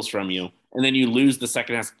steals from you, and then you lose the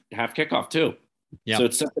second half kickoff too. Yeah. So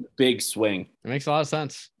it's such a big swing. It makes a lot of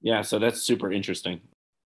sense. Yeah, so that's super interesting.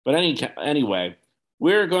 But anyway,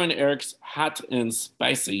 we're going to Eric's hot and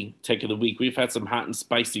spicy take of the week. We've had some hot and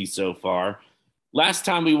spicy so far. Last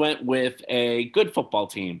time we went with a good football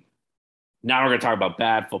team. Now we're going to talk about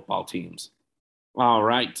bad football teams. All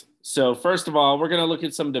right. So first of all, we're going to look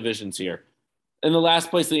at some divisions here. In the last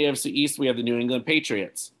place in the AFC East, we have the New England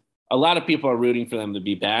Patriots. A lot of people are rooting for them to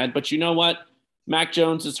be bad, but you know what? Mac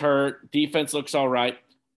Jones is hurt. Defense looks all right.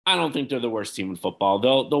 I don't think they're the worst team in football.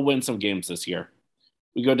 They'll win some games this year.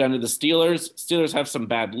 We go down to the Steelers. Steelers have some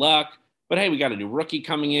bad luck, but hey, we got a new rookie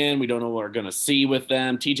coming in. We don't know what we're going to see with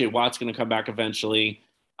them. TJ Watt's going to come back eventually.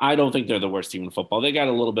 I don't think they're the worst team in football. They got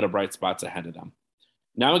a little bit of bright spots ahead of them.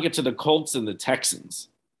 Now we get to the Colts and the Texans.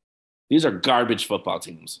 These are garbage football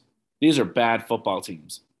teams. These are bad football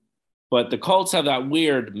teams. But the Colts have that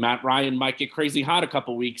weird Matt Ryan might get crazy hot a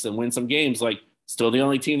couple weeks and win some games. Like, still the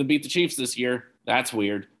only team to beat the Chiefs this year. That's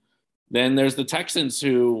weird. Then there's the Texans,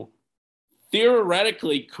 who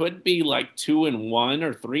theoretically could be like 2-1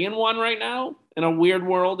 or 3-1 right now in a weird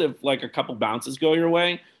world if like a couple bounces go your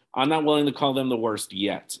way. I'm not willing to call them the worst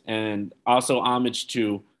yet. And also homage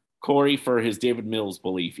to Corey for his David Mills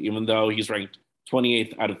belief, even though he's ranked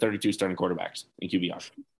 28th out of 32 starting quarterbacks in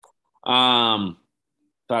QBR.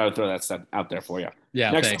 Thought I would throw that stuff out there for you.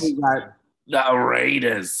 Yeah, next thanks. we got the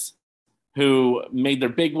Raiders, who made their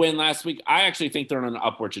big win last week. I actually think they're on an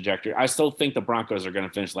upward trajectory. I still think the Broncos are going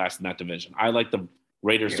to finish last in that division. I like the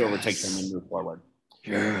Raiders to overtake them and move forward.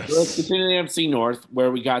 Yes. So let's continue the NFC North,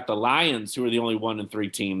 where we got the Lions, who are the only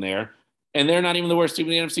 1-3 team there. And they're not even the worst team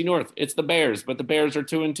in the NFC North. It's the Bears, but the Bears are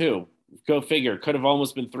 2-2. Go figure. Could have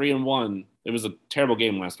almost been 3-1. It was a terrible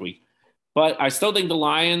game last week. But I still think the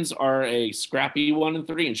Lions are a scrappy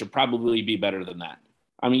 1-3 and should probably be better than that.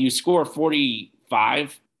 I mean, you score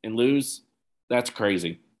 45 and lose. That's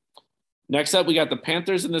crazy. Next up, we got the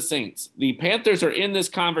Panthers and the Saints. The Panthers are in this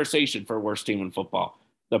conversation for worst team in football.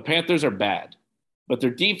 The Panthers are bad, but their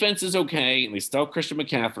defense is okay, and they still have Christian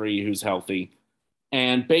McCaffrey, who's healthy.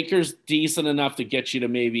 And Baker's decent enough to get you to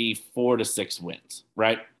maybe 4 to 6 wins,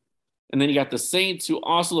 right? And then you got the Saints, who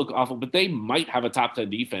also look awful, but they might have a top 10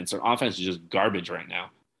 defense. Their offense is just garbage right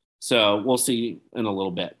now. So we'll see in a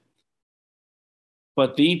little bit.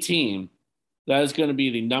 But the team that is going to be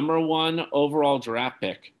the number 1 overall draft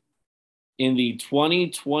pick in the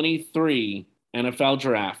 2023 NFL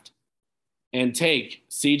draft and take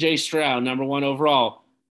CJ Stroud, number 1 overall,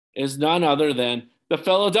 is none other than the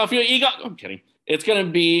Philadelphia Eagles. I'm kidding. It's going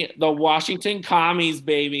to be the Washington Commies,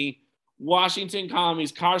 baby. Washington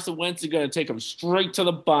Commies. Carson Wentz is going to take them straight to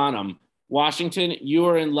the bottom. Washington, you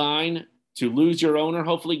are in line to lose your owner,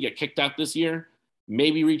 hopefully get kicked out this year.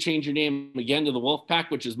 Maybe rechange your name again to the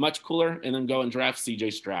Wolfpack, which is much cooler, and then go and draft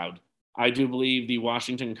CJ Stroud. I do believe the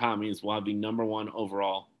Washington Commies will have the number 1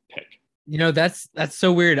 overall pick. You know, that's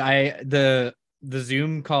so weird. The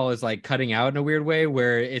Zoom call is like cutting out in a weird way,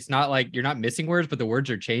 where it's not like you're not missing words, but the words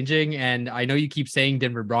are changing. And I know you keep saying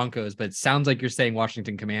Denver Broncos, but it sounds like you're saying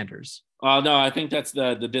Washington Commanders. Oh, no, I think that's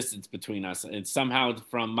the distance between us. It's somehow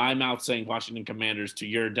from my mouth saying Washington Commanders to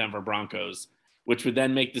your Denver Broncos, which would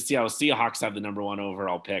then make the Seattle Seahawks have the number 1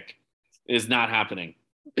 overall pick, is not happening.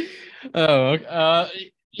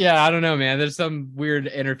 Yeah, I don't know, man. There's some weird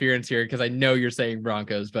interference here because I know you're saying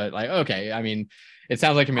Broncos, but like, okay. I mean, it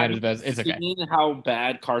sounds like Commanders best. It's okay. Seen how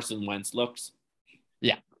bad Carson Wentz looks?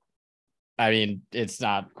 Yeah. I mean, it's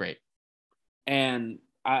not great. And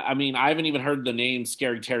I mean, I haven't even heard the name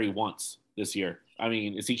Scary Terry once this year. I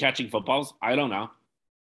mean, is he catching footballs? I don't know.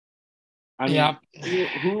 I mean,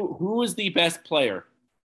 who is the best player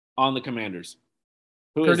on the Commanders?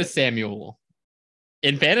 Curtis Samuel.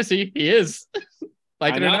 In fantasy, he is.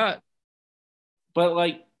 Like it or not. But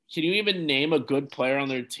like, can you even name a good player on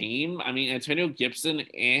their team? I mean, Antonio Gibson,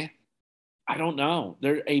 I don't know.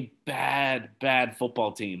 They're a bad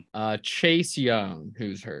football team. Chase Young,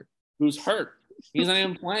 who's hurt. He's not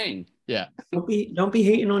even playing. Yeah. Don't be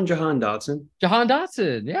hating on Jahan Dotson. Jahan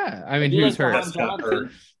Dotson, yeah. I mean, who's hurt?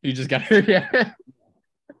 He just got hurt. Yeah.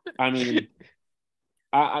 I mean,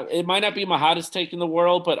 it might not be my hottest take in the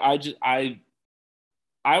world, but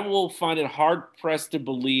I will find it hard pressed to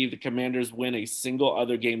believe the Commanders win a single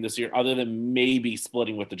other game this year, other than maybe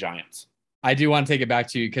splitting with the Giants. I do want to take it back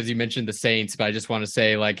to you because you mentioned the Saints, but I just want to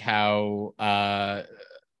say like how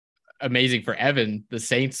amazing for Evan the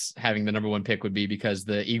Saints having the number 1 pick would be, because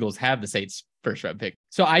the Eagles have the Saints first round pick.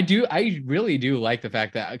 So I really do like the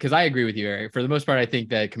fact that, because I agree with you, Eric. For the most part, I think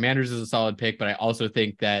that Commanders is a solid pick, but I also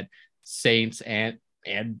think that Saints and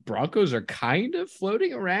Broncos are kind of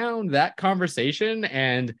floating around that conversation.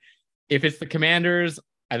 And if it's the Commanders,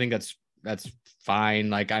 I think that's fine.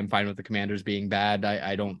 Like, I'm fine with the Commanders being bad.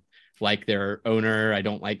 I don't like their owner. I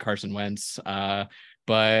don't like Carson Wentz.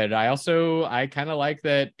 But I kind of like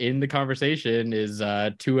that in the conversation is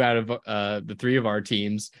 2 out of the 3 of our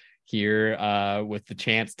teams here with the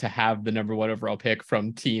chance to have the number 1 overall pick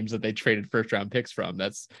from teams that they traded first round picks from.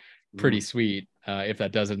 That's pretty sweet if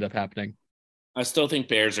that does end up happening. I still think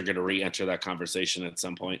Bears are going to re-enter that conversation at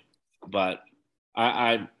some point, but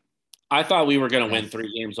I thought we were going to win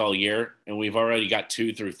 3 games all year, and we've already got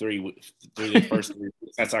 2 through the first 3.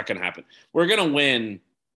 That's not going to happen. We're going to win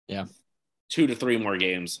 2 to 3 more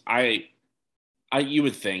games. You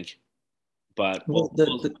would think, but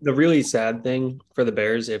the really sad thing for the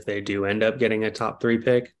Bears, if they do end up getting a top 3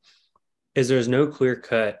 pick, is there's no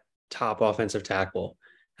clear-cut top offensive tackle,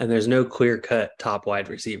 and there's no clear-cut top wide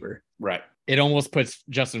receiver. Right. It almost puts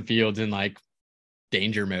Justin Fields in like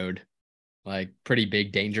danger mode, like pretty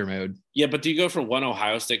big danger mode. Yeah, but do you go from one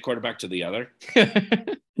Ohio State quarterback to the other?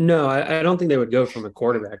 No, I don't think they would go from a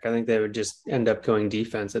quarterback. I think they would just end up going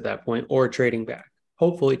defense at that point, or trading back.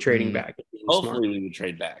 Hopefully trading back. Hopefully we would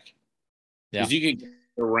trade back. Yeah. Because you could get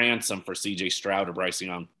a ransom for CJ Stroud or Bryce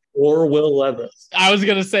Young. Or Will Levis. I was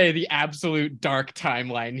going to say the absolute dark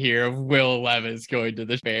timeline here of Will Levis going to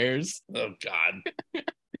the Bears. Oh, God.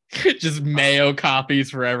 Just Mayo copies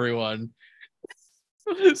for everyone.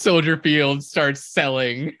 Soldier Field starts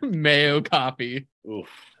selling Mayo copy. Oof.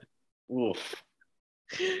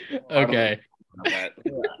 Okay.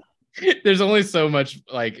 There's only so much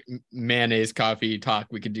like mayonnaise coffee talk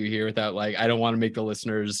we could do here without like, I don't want to make the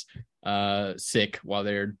listeners sick while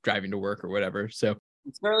they're driving to work or whatever. So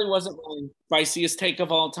it certainly wasn't my spiciest take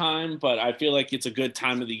of all time, but I feel like it's a good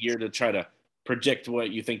time of the year to try to predict what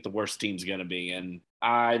you think the worst team's going to be. And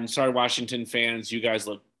I'm sorry, Washington fans, you guys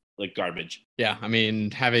look like garbage. Yeah, I mean,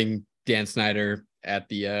 having Dan Snyder at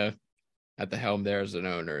the helm there as an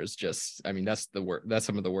owner is just, I mean, that's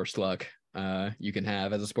some of the worst luck you can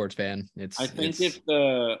have as a sports fan. I think if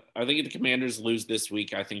the Commanders lose this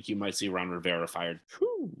week, I think you might see Ron Rivera fired.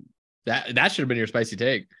 That should have been your spicy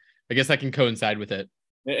take. I guess that can coincide with it.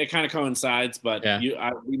 It kind of coincides, but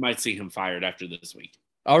we might see him fired after this week.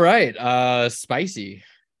 All right, spicy.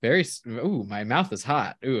 Very. Ooh, my mouth is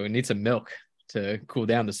hot. Ooh, I need some milk to cool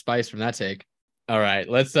down the spice from that take. All right,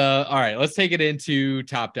 let's take it into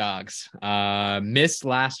top dogs. Missed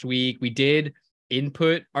last week. We did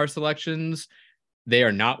input our selections. They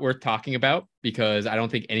are not worth talking about because I don't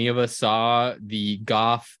think any of us saw the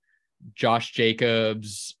Goff, Josh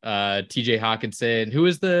Jacobs, TJ Hawkinson. Who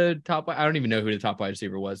is the top? I don't even know who the top wide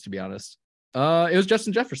receiver was, to be honest. It was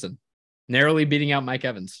Justin Jefferson, narrowly beating out Mike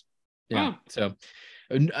Evans. Yeah. So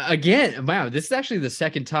again, wow, this is actually the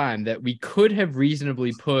second time that we could have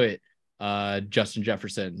reasonably put Justin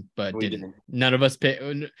Jefferson, but didn't. None of us picked.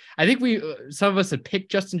 I think some of us had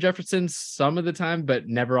picked Justin Jefferson some of the time, but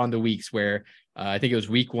never on the weeks where I think it was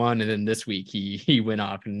week 1 and then this week he went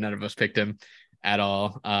off and none of us picked him at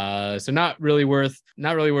all. So not really worth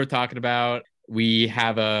talking about. We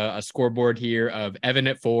have a scoreboard here of Evan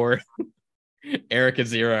at 4, Eric at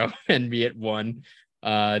 0, and me at 1.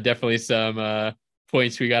 Definitely some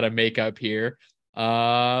points we got to make up here.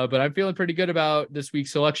 But I'm feeling pretty good about this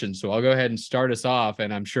week's selection. So I'll go ahead and start us off.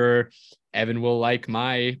 And I'm sure Evan will like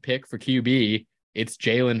my pick for QB. It's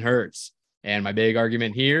Jalen Hurts. And my big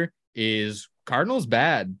argument here is Cardinals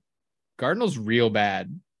bad. Cardinals real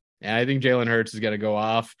bad. And I think Jalen Hurts is going to go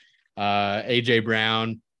off. AJ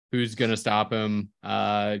Brown, who's going to stop him?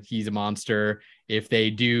 He's a monster. If they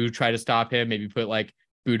do try to stop him, maybe put like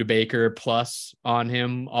Budda Baker plus on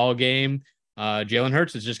him all game. Jalen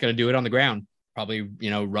Hurts is just going to do it on the ground. Probably,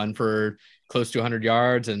 run for close to 100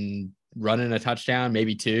 yards and run in a touchdown,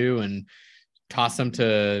 maybe 2, and toss some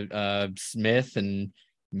to Smith and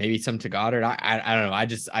maybe some to Goddard. I don't know.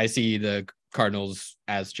 I see the Cardinals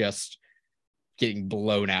as just getting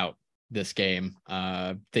blown out this game.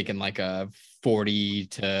 Thinking like a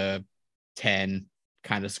 40-10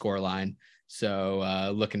 kind of score line.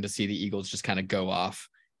 So looking to see the Eagles just kind of go off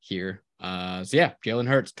here. So yeah, Jalen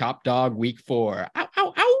Hurts, top dog, week 4. Ow,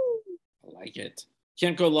 ow, ow. I like it.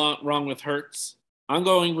 Can't go wrong with Hurts. I'm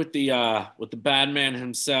going with the bad man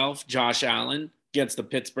himself, Josh Allen, against the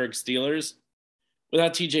Pittsburgh Steelers.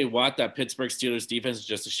 Without TJ Watt, that Pittsburgh Steelers defense is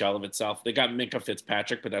just a shell of itself. They got Minkah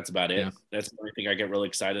Fitzpatrick, but that's about it. Yeah. That's the only thing I get really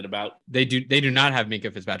excited about. They do not have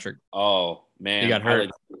Minkah Fitzpatrick. Oh man, he got hurt.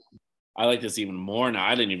 I like this even more now.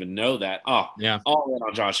 I didn't even know that. Oh yeah, all in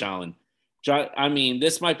on Josh Allen. I mean,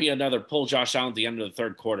 this might be another pull Josh Allen at the end of the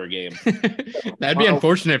third quarter game. That'd be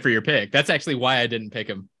unfortunate for your pick. That's actually why I didn't pick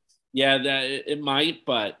him. Yeah, it might,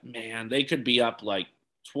 but man, they could be up like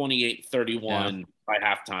 28-31 by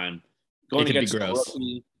halftime. Going against the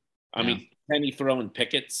rookie. I mean, Penny throwing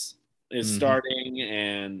Pickett's is starting,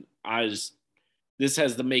 and this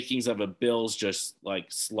has the makings of a Bills just like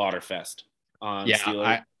slaughter fest. I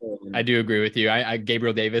do agree with you.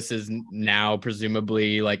 Gabriel Davis is now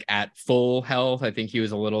presumably like at full health. I think he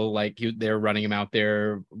was a little like they're running him out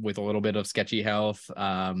there with a little bit of sketchy health.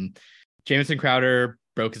 Jamison Crowder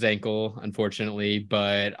broke his ankle, unfortunately,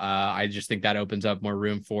 but I just think that opens up more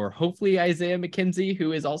room for hopefully Isaiah McKenzie,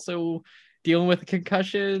 who is also dealing with a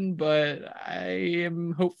concussion, but I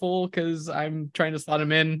am hopeful because I'm trying to slot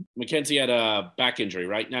him in. McKenzie had a back injury,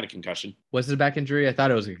 right? Not a concussion. Was it a back injury? I thought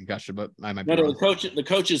it was a concussion, but I might be wrong. The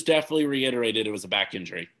coaches definitely reiterated it was a back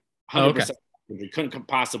injury. 100% injury. Couldn't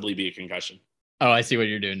possibly be a concussion. Oh, I see what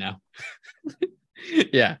you're doing now.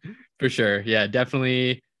 Yeah, for sure. Yeah,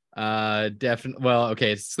 definitely. Well,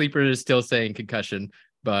 okay. Sleeper is still saying concussion,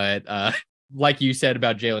 but like you said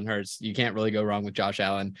about Jalen Hurts, you can't really go wrong with Josh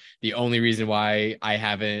Allen. The only reason why I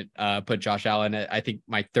haven't put Josh Allen at, I think,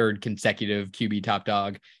 my third consecutive QB top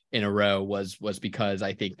dog in a row was because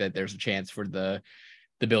I think that there's a chance for the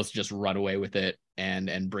Bills to just run away with it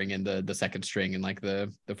and bring in the second string in like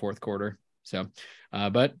the fourth quarter. So,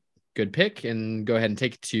 but good pick, and go ahead and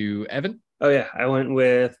take it to Evan. Oh yeah, I went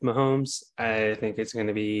with Mahomes. I think it's going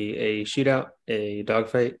to be a shootout, a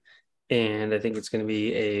dogfight. And I think it's going to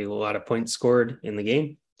be a lot of points scored in the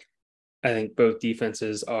game. I think both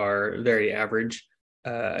defenses are very average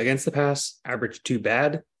against the pass, average to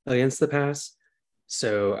bad against the pass.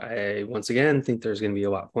 So I, once again, think there's going to be a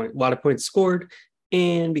lot of points scored.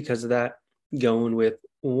 And because of that, going with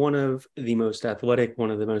one of the most athletic,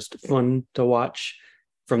 one of the most fun to watch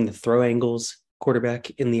from the throw angles quarterback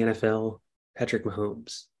in the NFL, Patrick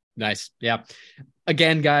Mahomes. Nice. Yeah.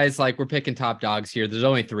 Again, guys, like we're picking top dogs here. There's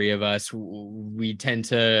only 3 of us. We tend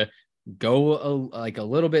to go a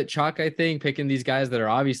little bit chalk, I think, picking these guys that are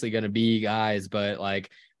obviously going to be guys, but like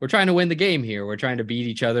we're trying to win the game here. We're trying to beat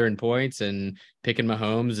each other in points, and picking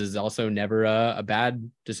Mahomes is also never a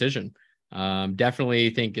bad decision. Definitely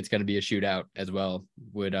think it's going to be a shootout as well.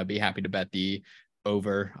 Would be happy to bet the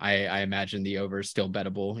over. I imagine the over is still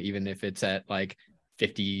bettable, even if it's at like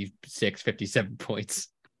 56, 57 points.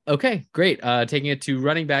 Okay, great. Taking it to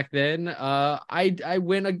running back then. I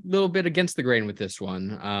went a little bit against the grain with this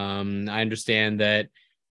one. I understand that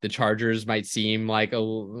the Chargers might seem like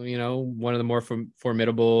one of the more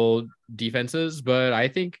formidable defenses, but I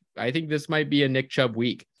think this might be a Nick Chubb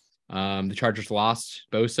week. The Chargers lost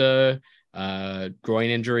Bosa, groin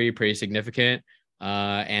injury, pretty significant.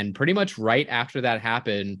 And pretty much right after that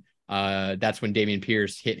happened, that's when Dameon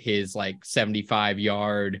Pierce hit his like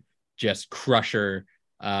 75-yard just crusher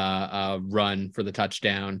run for the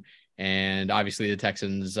touchdown, and obviously the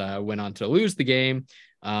Texans went on to lose the game.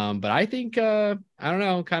 But I think I don't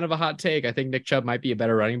know, kind of a hot take. I think Nick Chubb might be a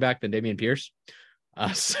better running back than Dameon Pierce.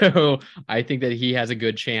 So I think that he has a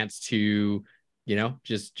good chance to,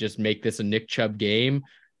 just make this a Nick Chubb game,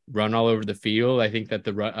 run all over the field. I think that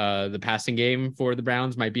the passing game for the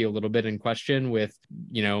Browns might be a little bit in question with,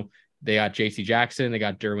 they got JC Jackson, they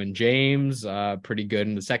got Derwin James, pretty good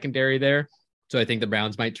in the secondary there. So I think the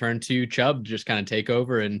Browns might turn to Chubb, just kind of take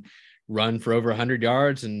over and run for over 100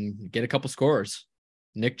 yards and get a couple scores.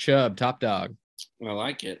 Nick Chubb, top dog. I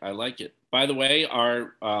like it. By the way,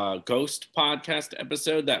 our Ghost podcast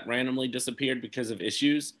episode that randomly disappeared because of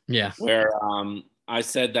issues. Yeah. Where I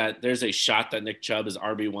said that there's a shot that Nick Chubb is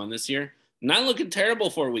RB1 this year. Not looking terrible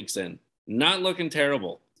 4 weeks in. Not looking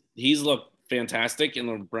terrible. He's looked fantastic, and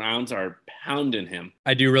the Browns are pounding him.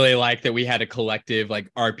 I do really like that we had a collective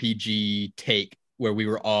like RPG take where we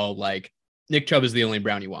were all like, Nick Chubb is the only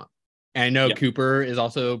Brown you want. And I know Cooper is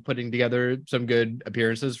also putting together some good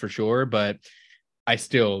appearances for sure, but I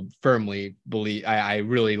still firmly believe I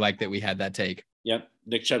really like that we had that take. Yep.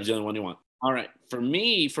 Nick Chubb's the only one you want. All right. For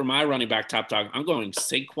me, for my running back top dog, I'm going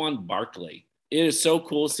Saquon Barkley. It is so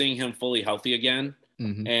cool seeing him fully healthy again.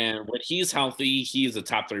 Mm-hmm. And when he's healthy, he is a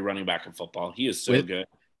top 3 running back in football. He is so good.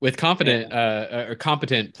 With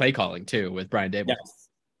competent play calling too with Brian Daboll. Yes.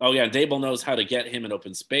 Oh yeah. Daboll knows how to get him in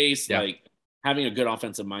open space. Yeah. Like having a good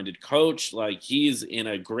offensive minded coach. Like he's in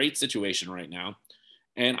a great situation right now.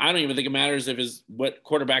 And I don't even think it matters what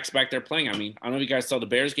quarterback's back there playing. I mean, I don't know if you guys saw the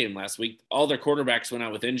Bears game last week. All their quarterbacks went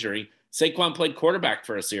out with injury. Saquon played quarterback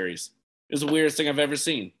for a series. It was the weirdest thing I've ever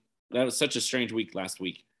seen. That was such a strange week last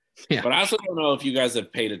week. Yeah. But I also don't know if you guys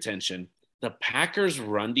have paid attention. The Packers'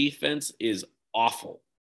 run defense is awful.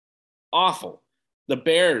 Awful. The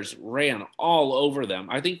Bears ran all over them.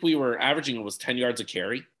 I think we were averaging almost 10 yards a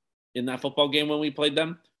carry in that football game when we played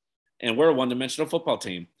them. And we're a one-dimensional football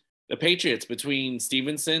team. The Patriots, between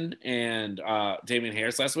Stevenson and Damian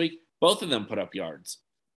Harris last week, both of them put up yards.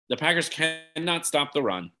 The Packers cannot stop the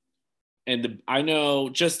run. And I know,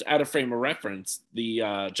 just out of frame of reference,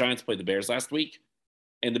 the Giants played the Bears last week.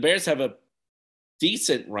 And the Bears have a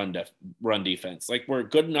decent run defense. Like, we're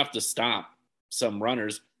good enough to stop some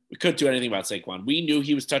runners. We couldn't do anything about Saquon. We knew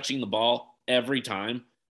he was touching the ball every time,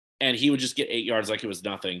 and he would just get 8 yards like it was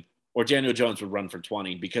nothing. Or Daniel Jones would run for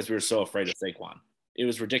 20 because we were so afraid of Saquon. It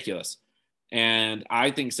was ridiculous. And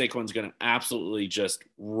I think Saquon's going to absolutely just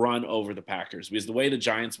run over the Packers, because the way the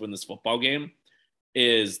Giants win this football game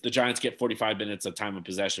is the Giants get 45 minutes of time of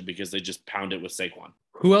possession because they just pound it with Saquon.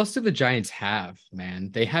 Who else do the Giants have,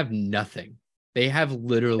 man? They have nothing. They have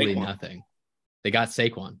literally nothing. They got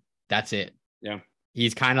Saquon. That's it. Yeah.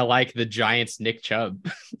 He's kind of like the Giants' Nick Chubb,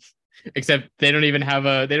 except they don't even have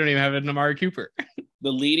an Amari Cooper.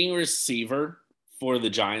 The leading receiver for the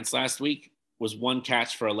Giants last week was 1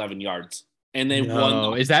 catch for 11 yards. And they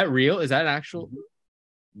won. Is that real? Is that actual?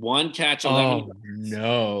 1 catch, 11 yards.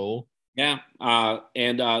 No. Yeah.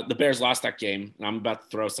 And the Bears lost that game. I'm about to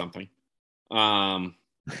throw something.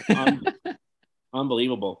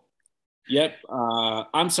 Unbelievable. Yep.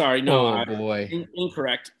 I'm sorry. No, boy.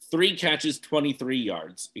 Incorrect. 3 catches, 23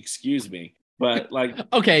 yards. Excuse me. But like,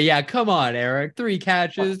 okay, yeah, come on, Eric. 3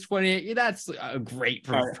 catches, 28. That's a great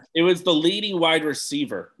performance. It was the leading wide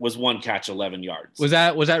receiver was 1 catch, 11 yards. Was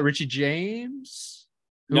that Richie James?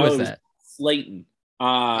 Who was that? Slayton.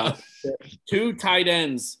 2 tight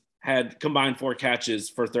ends had combined 4 catches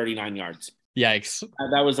for 39 yards. Yikes.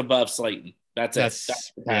 That was above Slayton. That's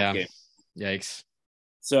the game. Yikes.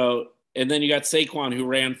 So, and then you got Saquon, who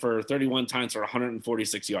ran for 31 times for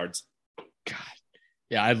 146 yards. God.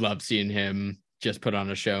 Yeah, I love seeing him just put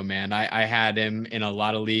on a show, man. I had him in a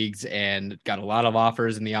lot of leagues and got a lot of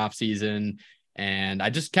offers in the offseason, and I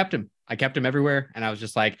just kept him. I kept him everywhere, and I was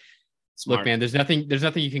just like, Smart. look, man, there's nothing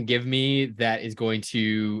you can give me that is going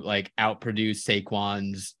to like outproduce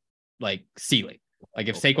Saquon's like ceiling. Like,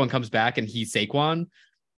 if Saquon comes back and he's Saquon,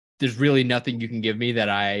 there's really nothing you can give me that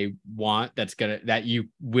I want that you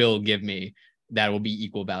will give me that will be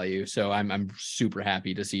equal value. So I'm super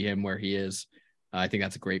happy to see him where he is. I think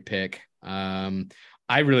that's a great pick. I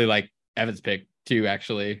really like Evan's pick too,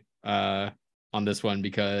 actually, on this one,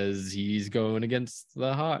 because he's going against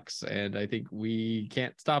the Hawks, and I think we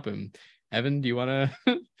can't stop him. Evan, do you want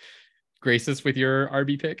to grace us with your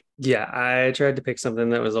RB pick? Yeah, I tried to pick something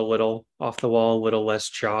that was a little off the wall, a little less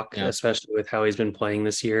chalk, especially with how he's been playing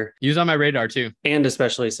this year. He was on my radar too. And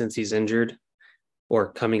especially since he's injured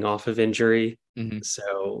or coming off of injury. Mm-hmm.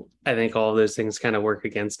 So I think all of those things kind of work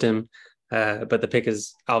against him. But the pick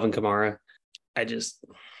is Alvin Kamara.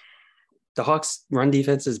 The Hawks' run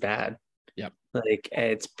defense is bad. Yep. Like,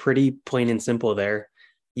 it's pretty plain and simple there.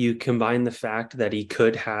 You combine the fact that he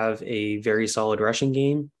could have a very solid rushing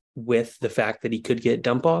game with the fact that he could get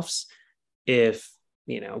dump offs if,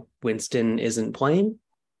 Winston isn't playing.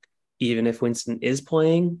 Even if Winston is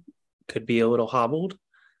playing, could be a little hobbled.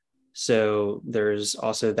 So there's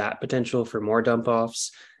also that potential for more dump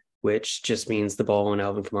offs, which just means the ball in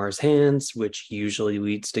Alvin Kamara's hands, which usually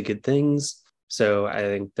leads to good things. So I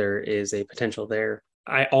think there is a potential there.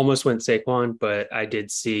 I almost went Saquon, but I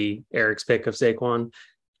did see Eric's pick of Saquon,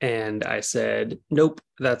 and I said, nope,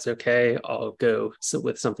 that's okay. I'll go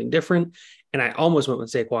with something different. And I almost went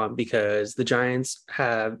with Saquon because the Giants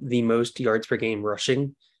have the most yards per game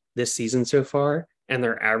rushing this season so far, and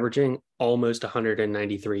they're averaging almost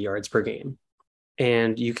 193 yards per game.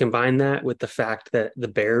 And you combine that with the fact that the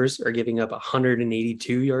Bears are giving up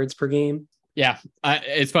 182 yards per game. Yeah,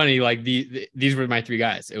 it's funny. Like these were my 3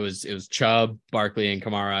 guys. It was Chubb, Barkley, and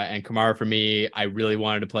Kamara. And Kamara, for me, I really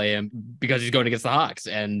wanted to play him because he's going against the Hawks.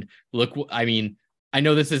 And look, I mean, I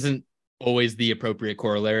know this isn't always the appropriate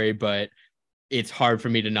corollary, but it's hard for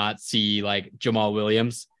me to not see like Jamal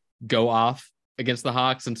Williams go off against the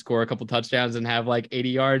Hawks and score a couple touchdowns and have like 80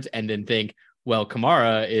 yards, and then think, well,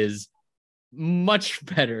 Kamara is much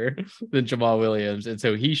better than Jamal Williams, and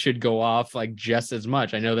so he should go off like just as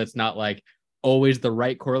much. I know that's not like always the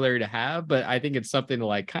right corollary to have, but I think it's something to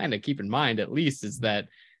like kind of keep in mind at least, is that,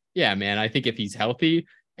 yeah, man, I think if he's healthy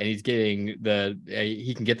and he's getting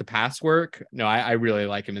he can get the pass work. No, I really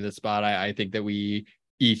like him in this spot. I think that we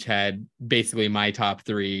each had basically my top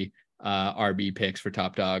 3 RB picks for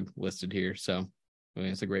top dog listed here. So I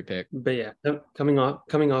think it's a great pick. But yeah, coming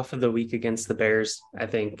off of the week against the Bears, I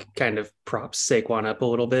think kind of props Saquon up a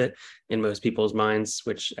little bit in most people's minds,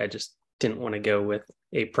 which I just didn't want to go with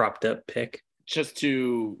a propped up pick. Just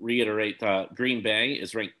to reiterate, Green Bay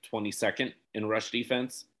is ranked 22nd in rush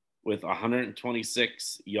defense with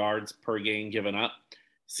 126 yards per game given up.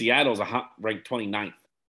 Seattle's ranked 29th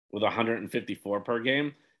with 154 per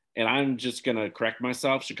game. And I'm just going to correct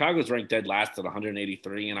myself. Chicago's ranked dead last at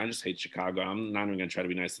 183, and I just hate Chicago. I'm not even going to try to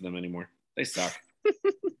be nice to them anymore. They suck.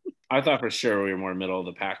 I thought for sure we were more middle of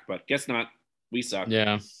the pack, but guess not. We suck.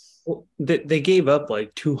 Yeah. Well, they gave up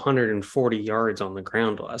like 240 yards on the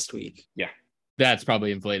ground last week. Yeah. That's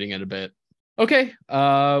probably inflating it a bit. Okay.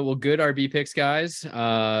 Well, good RB picks, guys.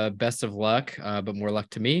 Best of luck, but more luck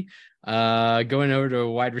to me. Going over to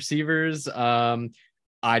wide receivers.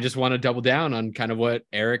 I just want to double down on kind of what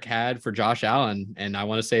Eric had for Josh Allen. And I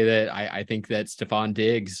want to say that I think that Stephon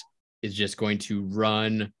Diggs is just going to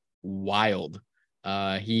run wild.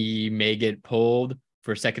 He may get pulled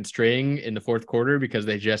for second string in the fourth quarter because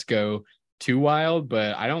they just go too wild,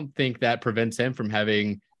 but I don't think that prevents him from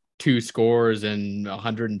having 2 scores and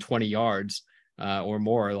 120 yards or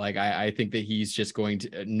more. Like I think that he's just going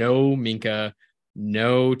to, no Minka,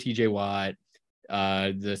 no TJ Watt.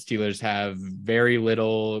 The Steelers have very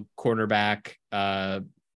little cornerback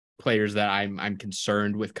players that I'm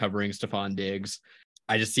concerned with covering Stephon Diggs.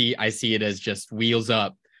 I see it as just wheels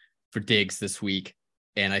up for Diggs this week.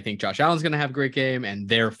 And I think Josh Allen's going to have a great game. And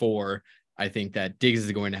therefore, I think that Diggs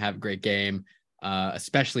is going to have a great game,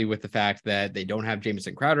 especially with the fact that they don't have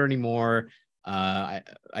Jamison Crowder anymore. Isaiah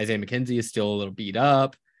McKenzie is still a little beat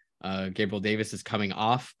up. Gabriel Davis is coming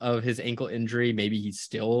off of his ankle injury. Maybe he's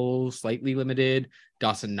still slightly limited.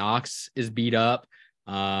 Dawson Knox is beat up.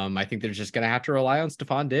 I think they're just going to have to rely on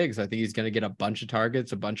Stephon Diggs. I think he's going to get a bunch of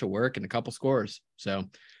targets, a bunch of work, and a couple scores. So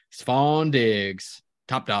Stephon Diggs,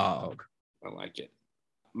 top dog. I like it.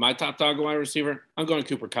 My top dog wide receiver, I'm going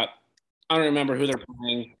Cooper Kupp. I don't remember who they're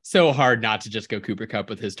playing. So hard not to just go Cooper Kupp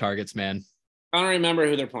with his targets, man. I don't remember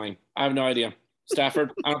who they're playing. I have no idea.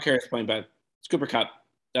 Stafford, I don't care if he's playing bad. It's Cooper Kupp.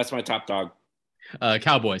 That's my top dog.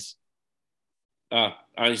 Cowboys.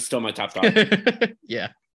 He's still my top dog.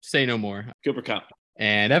 Yeah. Say no more. Cooper Kupp.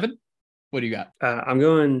 And Evan, what do you got? I'm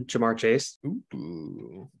going Jamar Chase.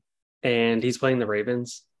 Ooh. And he's playing the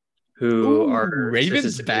Ravens, who are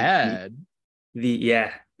Ravens bad.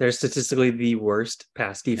 They're statistically the worst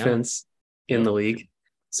pass defense in the league.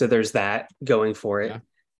 So there's that going for it. Yeah.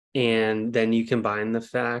 And then you combine the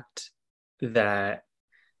fact that,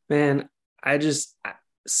 man,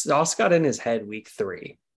 Sauce got in his head week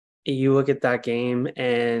 3. You look at that game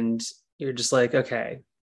and you're just like, okay,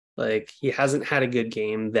 like he hasn't had a good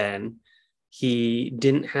game then. He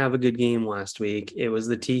didn't have a good game last week. It was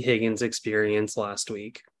the T. Higgins experience last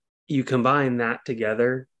week. You combine that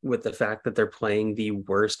together with the fact that they're playing the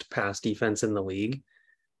worst pass defense in the league.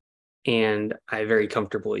 And I very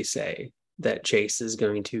comfortably say that Chase is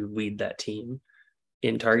going to lead that team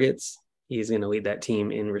in targets. He's going to lead that team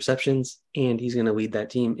in receptions, and he's going to lead that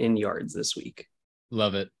team in yards this week.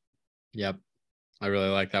 Love it. Yep. I really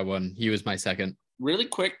like that one. He was my second. Really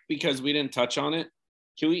quick, because we didn't touch on it.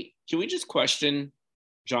 Can we just question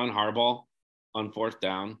John Harbaugh on 4th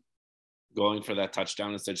down, going for that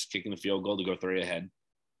touchdown instead of just kicking the field goal to go 3 ahead?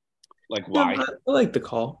 Like, why? No, I like the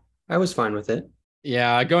call. I was fine with it.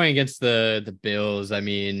 Yeah, going against the Bills. I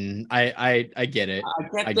mean, I get it.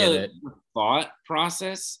 I get it. The thought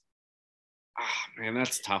process. Man,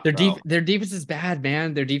 that's tough. Their defense is bad,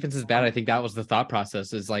 man. Their defense is bad. I think that was the thought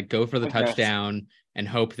process, is like go for the touchdown and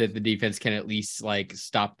hope that the defense can at least like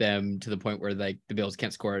stop them to the point where like the Bills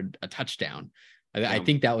can't score a touchdown. I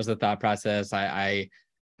think that was the thought process. I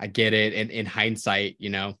get it. And in hindsight,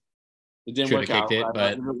 you know, it didn't work out.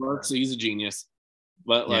 But it works. So he's a genius.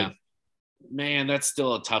 But like, man, that's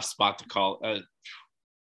still a tough spot to call.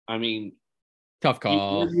 I mean, tough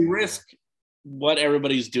call. You risk what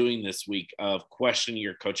everybody's doing this week of questioning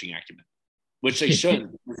your coaching acumen, which they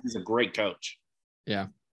shouldn't. He's a great coach. Yeah.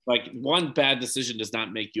 Like, one bad decision does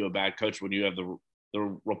not make you a bad coach when you have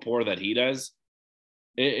the rapport that he does.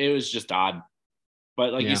 It was just odd.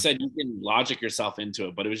 But like you said, you can logic yourself into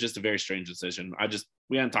it, but it was just a very strange decision.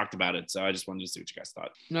 We hadn't talked about it, so I just wanted to see what you guys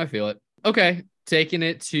thought. I feel it. Okay, taking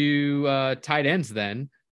it to tight ends then.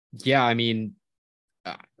 Yeah, I mean,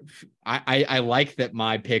 I like that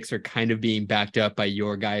my picks are kind of being backed up by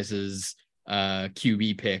your guys's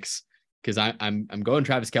QB picks, because I'm going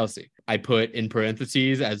Travis Kelce. I put in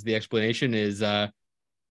parentheses as the explanation is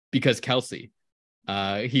because Kelce.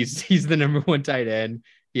 He's the number one tight end.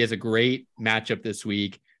 He has a great matchup this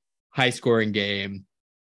week, high scoring game,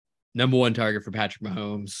 number one target for Patrick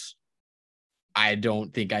Mahomes. I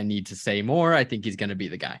don't think I need to say more. I think he's going to be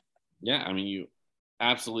the guy. Yeah, I mean, you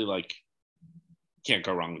absolutely can't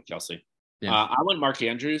go wrong with Kelce. Yeah. I went Mark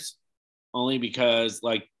Andrews only because,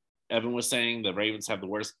 like Evan was saying, the Ravens have the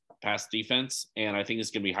worst pass defense, and I think it's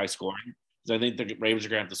going to be high scoring. Because I think the Ravens are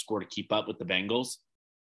going to have to score to keep up with the Bengals.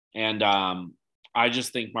 And I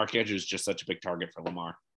just think Mark Andrews is just such a big target for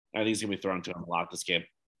Lamar. I think he's going to be thrown to him a lot this game.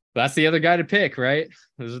 That's the other guy to pick, right?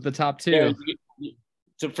 Those are the top two.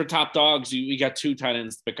 Yeah, for top dogs, we got two tight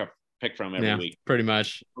ends to pick from every week. Pretty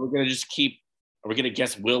much. We're going to just keep – are we going to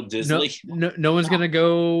guess Will Disley? No one's going to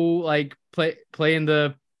go play in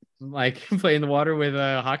the water with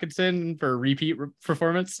Hawkinson for a repeat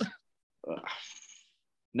performance.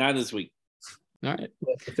 Not this week. All right.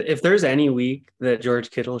 If there's any week that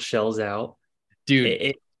George Kittle shells out,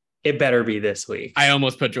 dude, it better be this week. I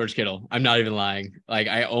almost put George Kittle. I'm not even lying.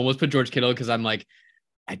 I almost put George Kittle because I'm like,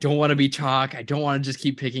 I don't want to be chalk. I don't want to just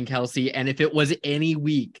keep picking Kelce. And if it was any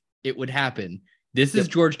week, it would happen. This is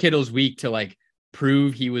George Kittle's week to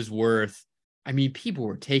prove he was worth. I mean, people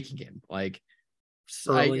were taking him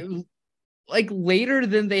later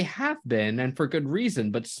than they have been, and for good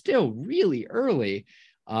reason, but still really early.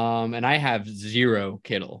 And I have 0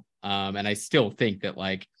 Kittle. And I still think that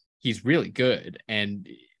he's really good. And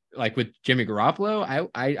with Jimmy Garoppolo,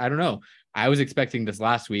 I don't know. I was expecting this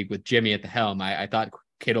last week with Jimmy at the helm. I thought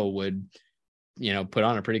Kittle would, put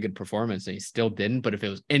on a pretty good performance, and he still didn't. But if it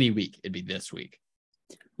was any week, it'd be this week.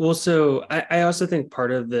 Well, so I also think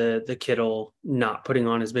part of the Kittle not putting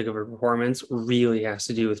on as big of a performance really has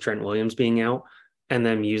to do with Trent Williams being out and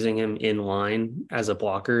them using him in line as a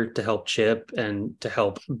blocker to help chip and to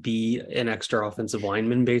help be an extra offensive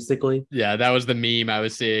lineman, basically. Yeah, that was the meme I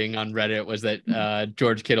was seeing on Reddit, was that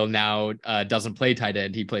George Kittle now doesn't play tight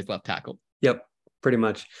end. He plays left tackle. Yep, pretty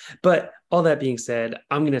much. But all that being said,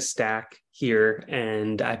 I'm going to stack here,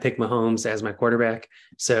 and I pick Mahomes as my quarterback.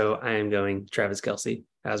 So I am going Travis Kelce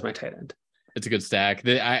as my tight end. It's a good stack.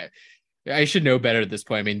 I should know better at this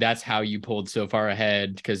point. I mean, that's how you pulled so far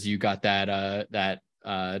ahead, because you got that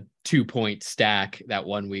 2-point stack that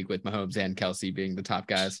 1 week with Mahomes and Kelce being the top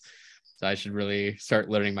guys. So I should really start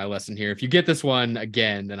learning my lesson here. If you get this one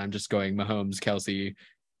again, then I'm just going Mahomes, Kelce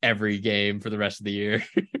every game for the rest of the year.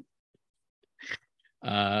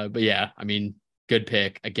 But yeah, I mean, good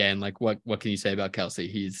pick again. What can you say about Kelce?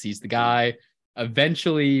 He's the guy.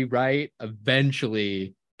 Eventually, right?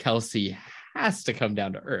 Eventually, Kelce has to come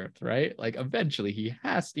down to earth, right? Eventually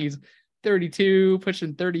he's 32,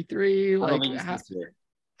 pushing 33.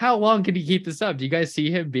 How long can he keep this up? Do you guys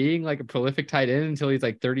see him being a prolific tight end until he's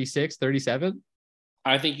 36, 37?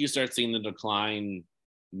 I think you start seeing the decline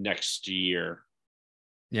next year.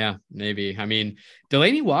 Yeah, maybe. I mean,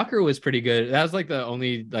 Delaney Walker was pretty good. That was the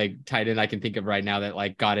only tight end I can think of right now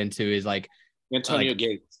that got into his Antonio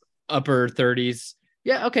Gates, upper 30s.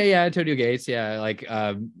 Yeah. Okay. Yeah. Antonio Gates. Yeah.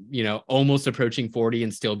 Almost approaching 40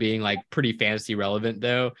 and still being pretty fantasy relevant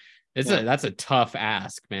though. That's a tough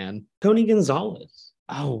ask, man. Tony Gonzalez.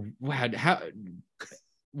 Oh, wow.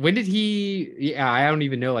 When did he, I don't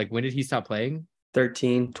even know. When did he stop playing?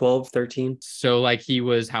 12, 13. So he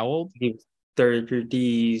was how old? He was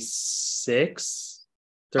 36.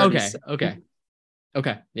 Okay.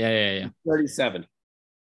 Yeah. 37.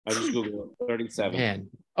 I just Googled it. 37. Man.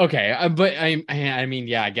 Okay, but I mean,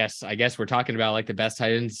 yeah, I guess we're talking about the best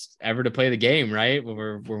tight ends ever to play the game, right? When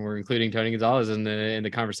we're including Tony Gonzalez in the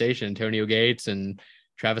conversation, Antonio Gates and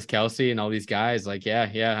Travis Kelce and all these guys.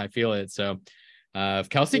 Yeah, I feel it. So if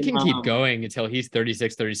Kelce can keep going until he's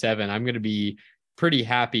 36, 37, I'm going to be pretty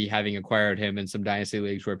happy having acquired him in some dynasty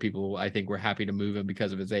leagues where people, I think, were happy to move him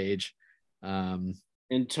because of his age. In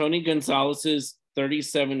Tony Gonzalez's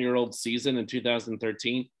 37-year-old season in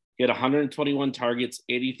 2013, he had 121 targets,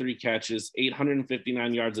 83 catches,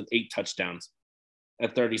 859 yards, and 8 touchdowns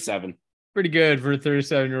at 37. Pretty good for a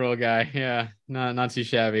 37-year-old guy. Yeah, not too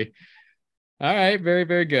shabby. All right, very,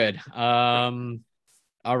 very good. All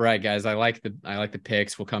right, guys. I like the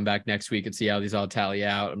picks. We'll come back next week and see how these all tally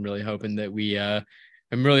out. I'm really hoping that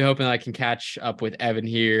I can catch up with Evan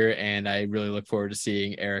here, and I really look forward to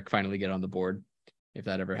seeing Eric finally get on the board, if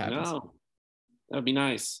that ever happens. No. That'd be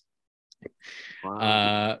nice.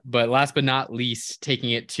 But last but not least,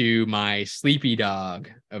 taking it to my sleepy dog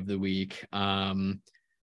of the week. I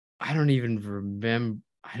don't even remember.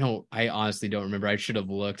 I honestly don't remember. I should have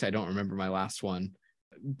looked. I don't remember my last one.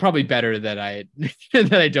 Probably better that I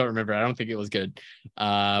that I don't remember. I don't think it was good.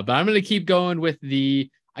 But I'm going to keep going with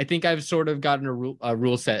I think I've sort of gotten a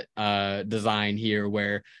rule set design here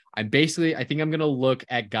where I think I'm going to look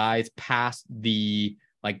at guys past the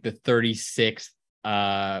 36th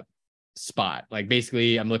spot. Like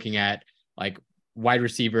basically I'm looking at like wide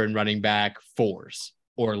receiver and running back 4s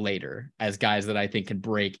or later as guys that I think can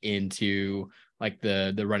break into like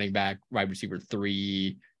the running back wide receiver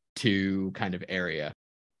 3-2 kind of area.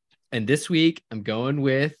 And this week I'm going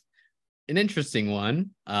with an interesting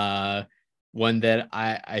one. One that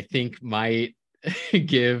I think might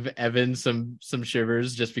give Evan some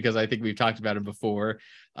shivers just because I think we've talked about him before.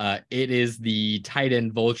 It is the tight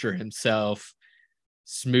end vulture himself,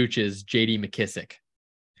 Smooches, JD McKissic.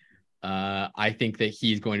 I think that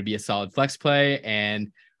he's going to be a solid flex play,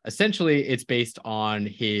 and essentially it's based on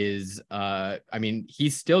his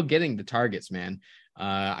he's still getting the targets, man.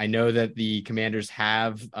 I know that the Commanders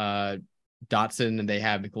have Dotson and they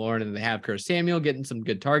have McLaurin and they have Curtis Samuel getting some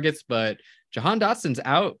good targets, but Jahan Dotson's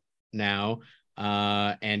out now.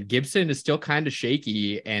 And Gibson is still kind of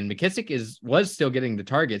shaky, and McKissic was still getting the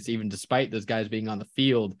targets even despite those guys being on the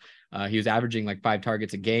field. He was averaging like 5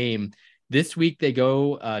 targets a game. This week they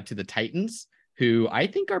go to the Titans, who I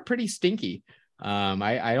think are pretty stinky.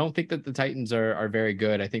 I don't think that the Titans are very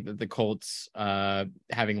good. I think that the Colts,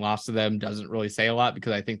 having lost to them doesn't really say a lot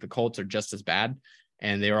because I think the Colts are just as bad,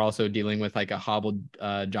 and they are also dealing with like a hobbled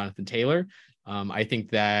Jonathan Taylor. I think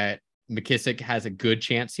that McKissic has a good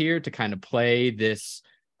chance here to kind of play this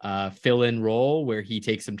fill-in role where he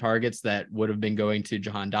takes some targets that would have been going to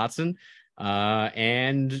Jahan Dotson.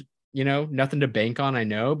 And, nothing to bank on, I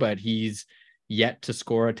know, but he's yet to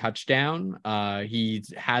score a touchdown. He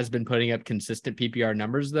has been putting up consistent PPR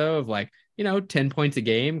numbers, though, of 10 points a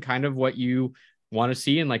game, kind of what you want to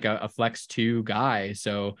see in like a flex 2 guy.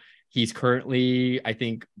 So he's currently, I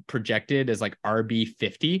think, projected as like RB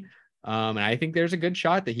 50. And I think there's a good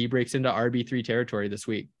shot that he breaks into RB3 territory this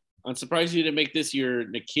week. I'm surprised you didn't make this your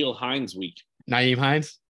N'Keal Hines week. Nyheim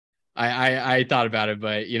Hines? I thought about it,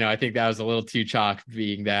 but, I think that was a little too chalk,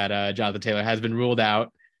 being that Jonathan Taylor has been ruled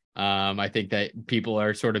out. I think that people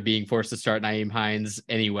are sort of being forced to start Nyheim Hines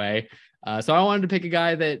anyway. So I wanted to pick a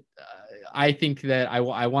guy that I think that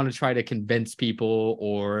I want to try to convince people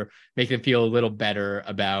or make them feel a little better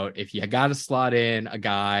about if you got to slot in a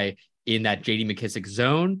guy in that JD McKissic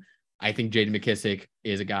zone. I think JD McKissic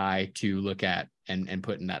is a guy to look at and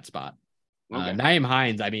put in that spot. Okay. Nyheim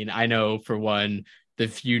Hines, I know for one, the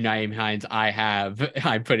few Nyheim Hines I have,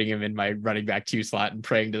 I'm putting him in my running back 2 slot and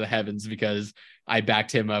praying to the heavens because I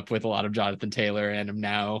backed him up with a lot of Jonathan Taylor and I'm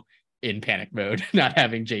now in panic mode, not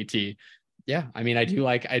having JT. Yeah, I do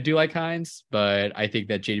like Hines, but I think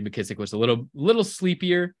that JD McKissic was a little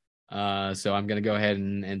sleepier. So I'm going to go ahead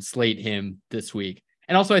and slate him this week.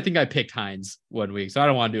 And also, I think I picked Hines 1 week, so I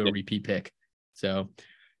don't want to do a repeat pick. So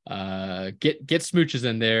get Smooches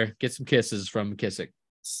in there. Get some kisses from McKissic.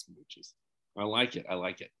 Smooches. I like it.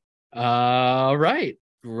 All right.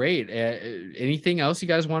 Great. Anything else you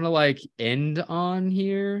guys want to end on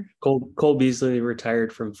here? Cole Beasley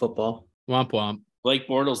retired from football. Womp womp. Blake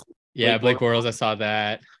Bortles. Yeah, Blake Bortles. I saw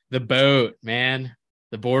that. The boat, man.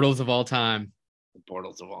 The Bortles of all time.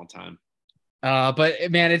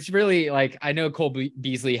 But man, it's really I know Cole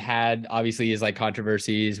Beasley had obviously his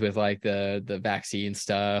controversies with the vaccine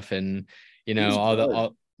stuff and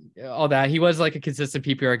all that. He was a consistent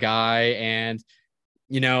PPR guy, and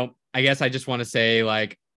I guess I just want to say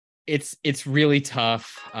it's really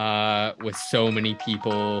tough with so many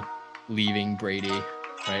people leaving Brady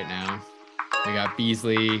right now. We got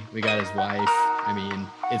Beasley, we got his wife.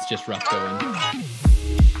 It's just rough going.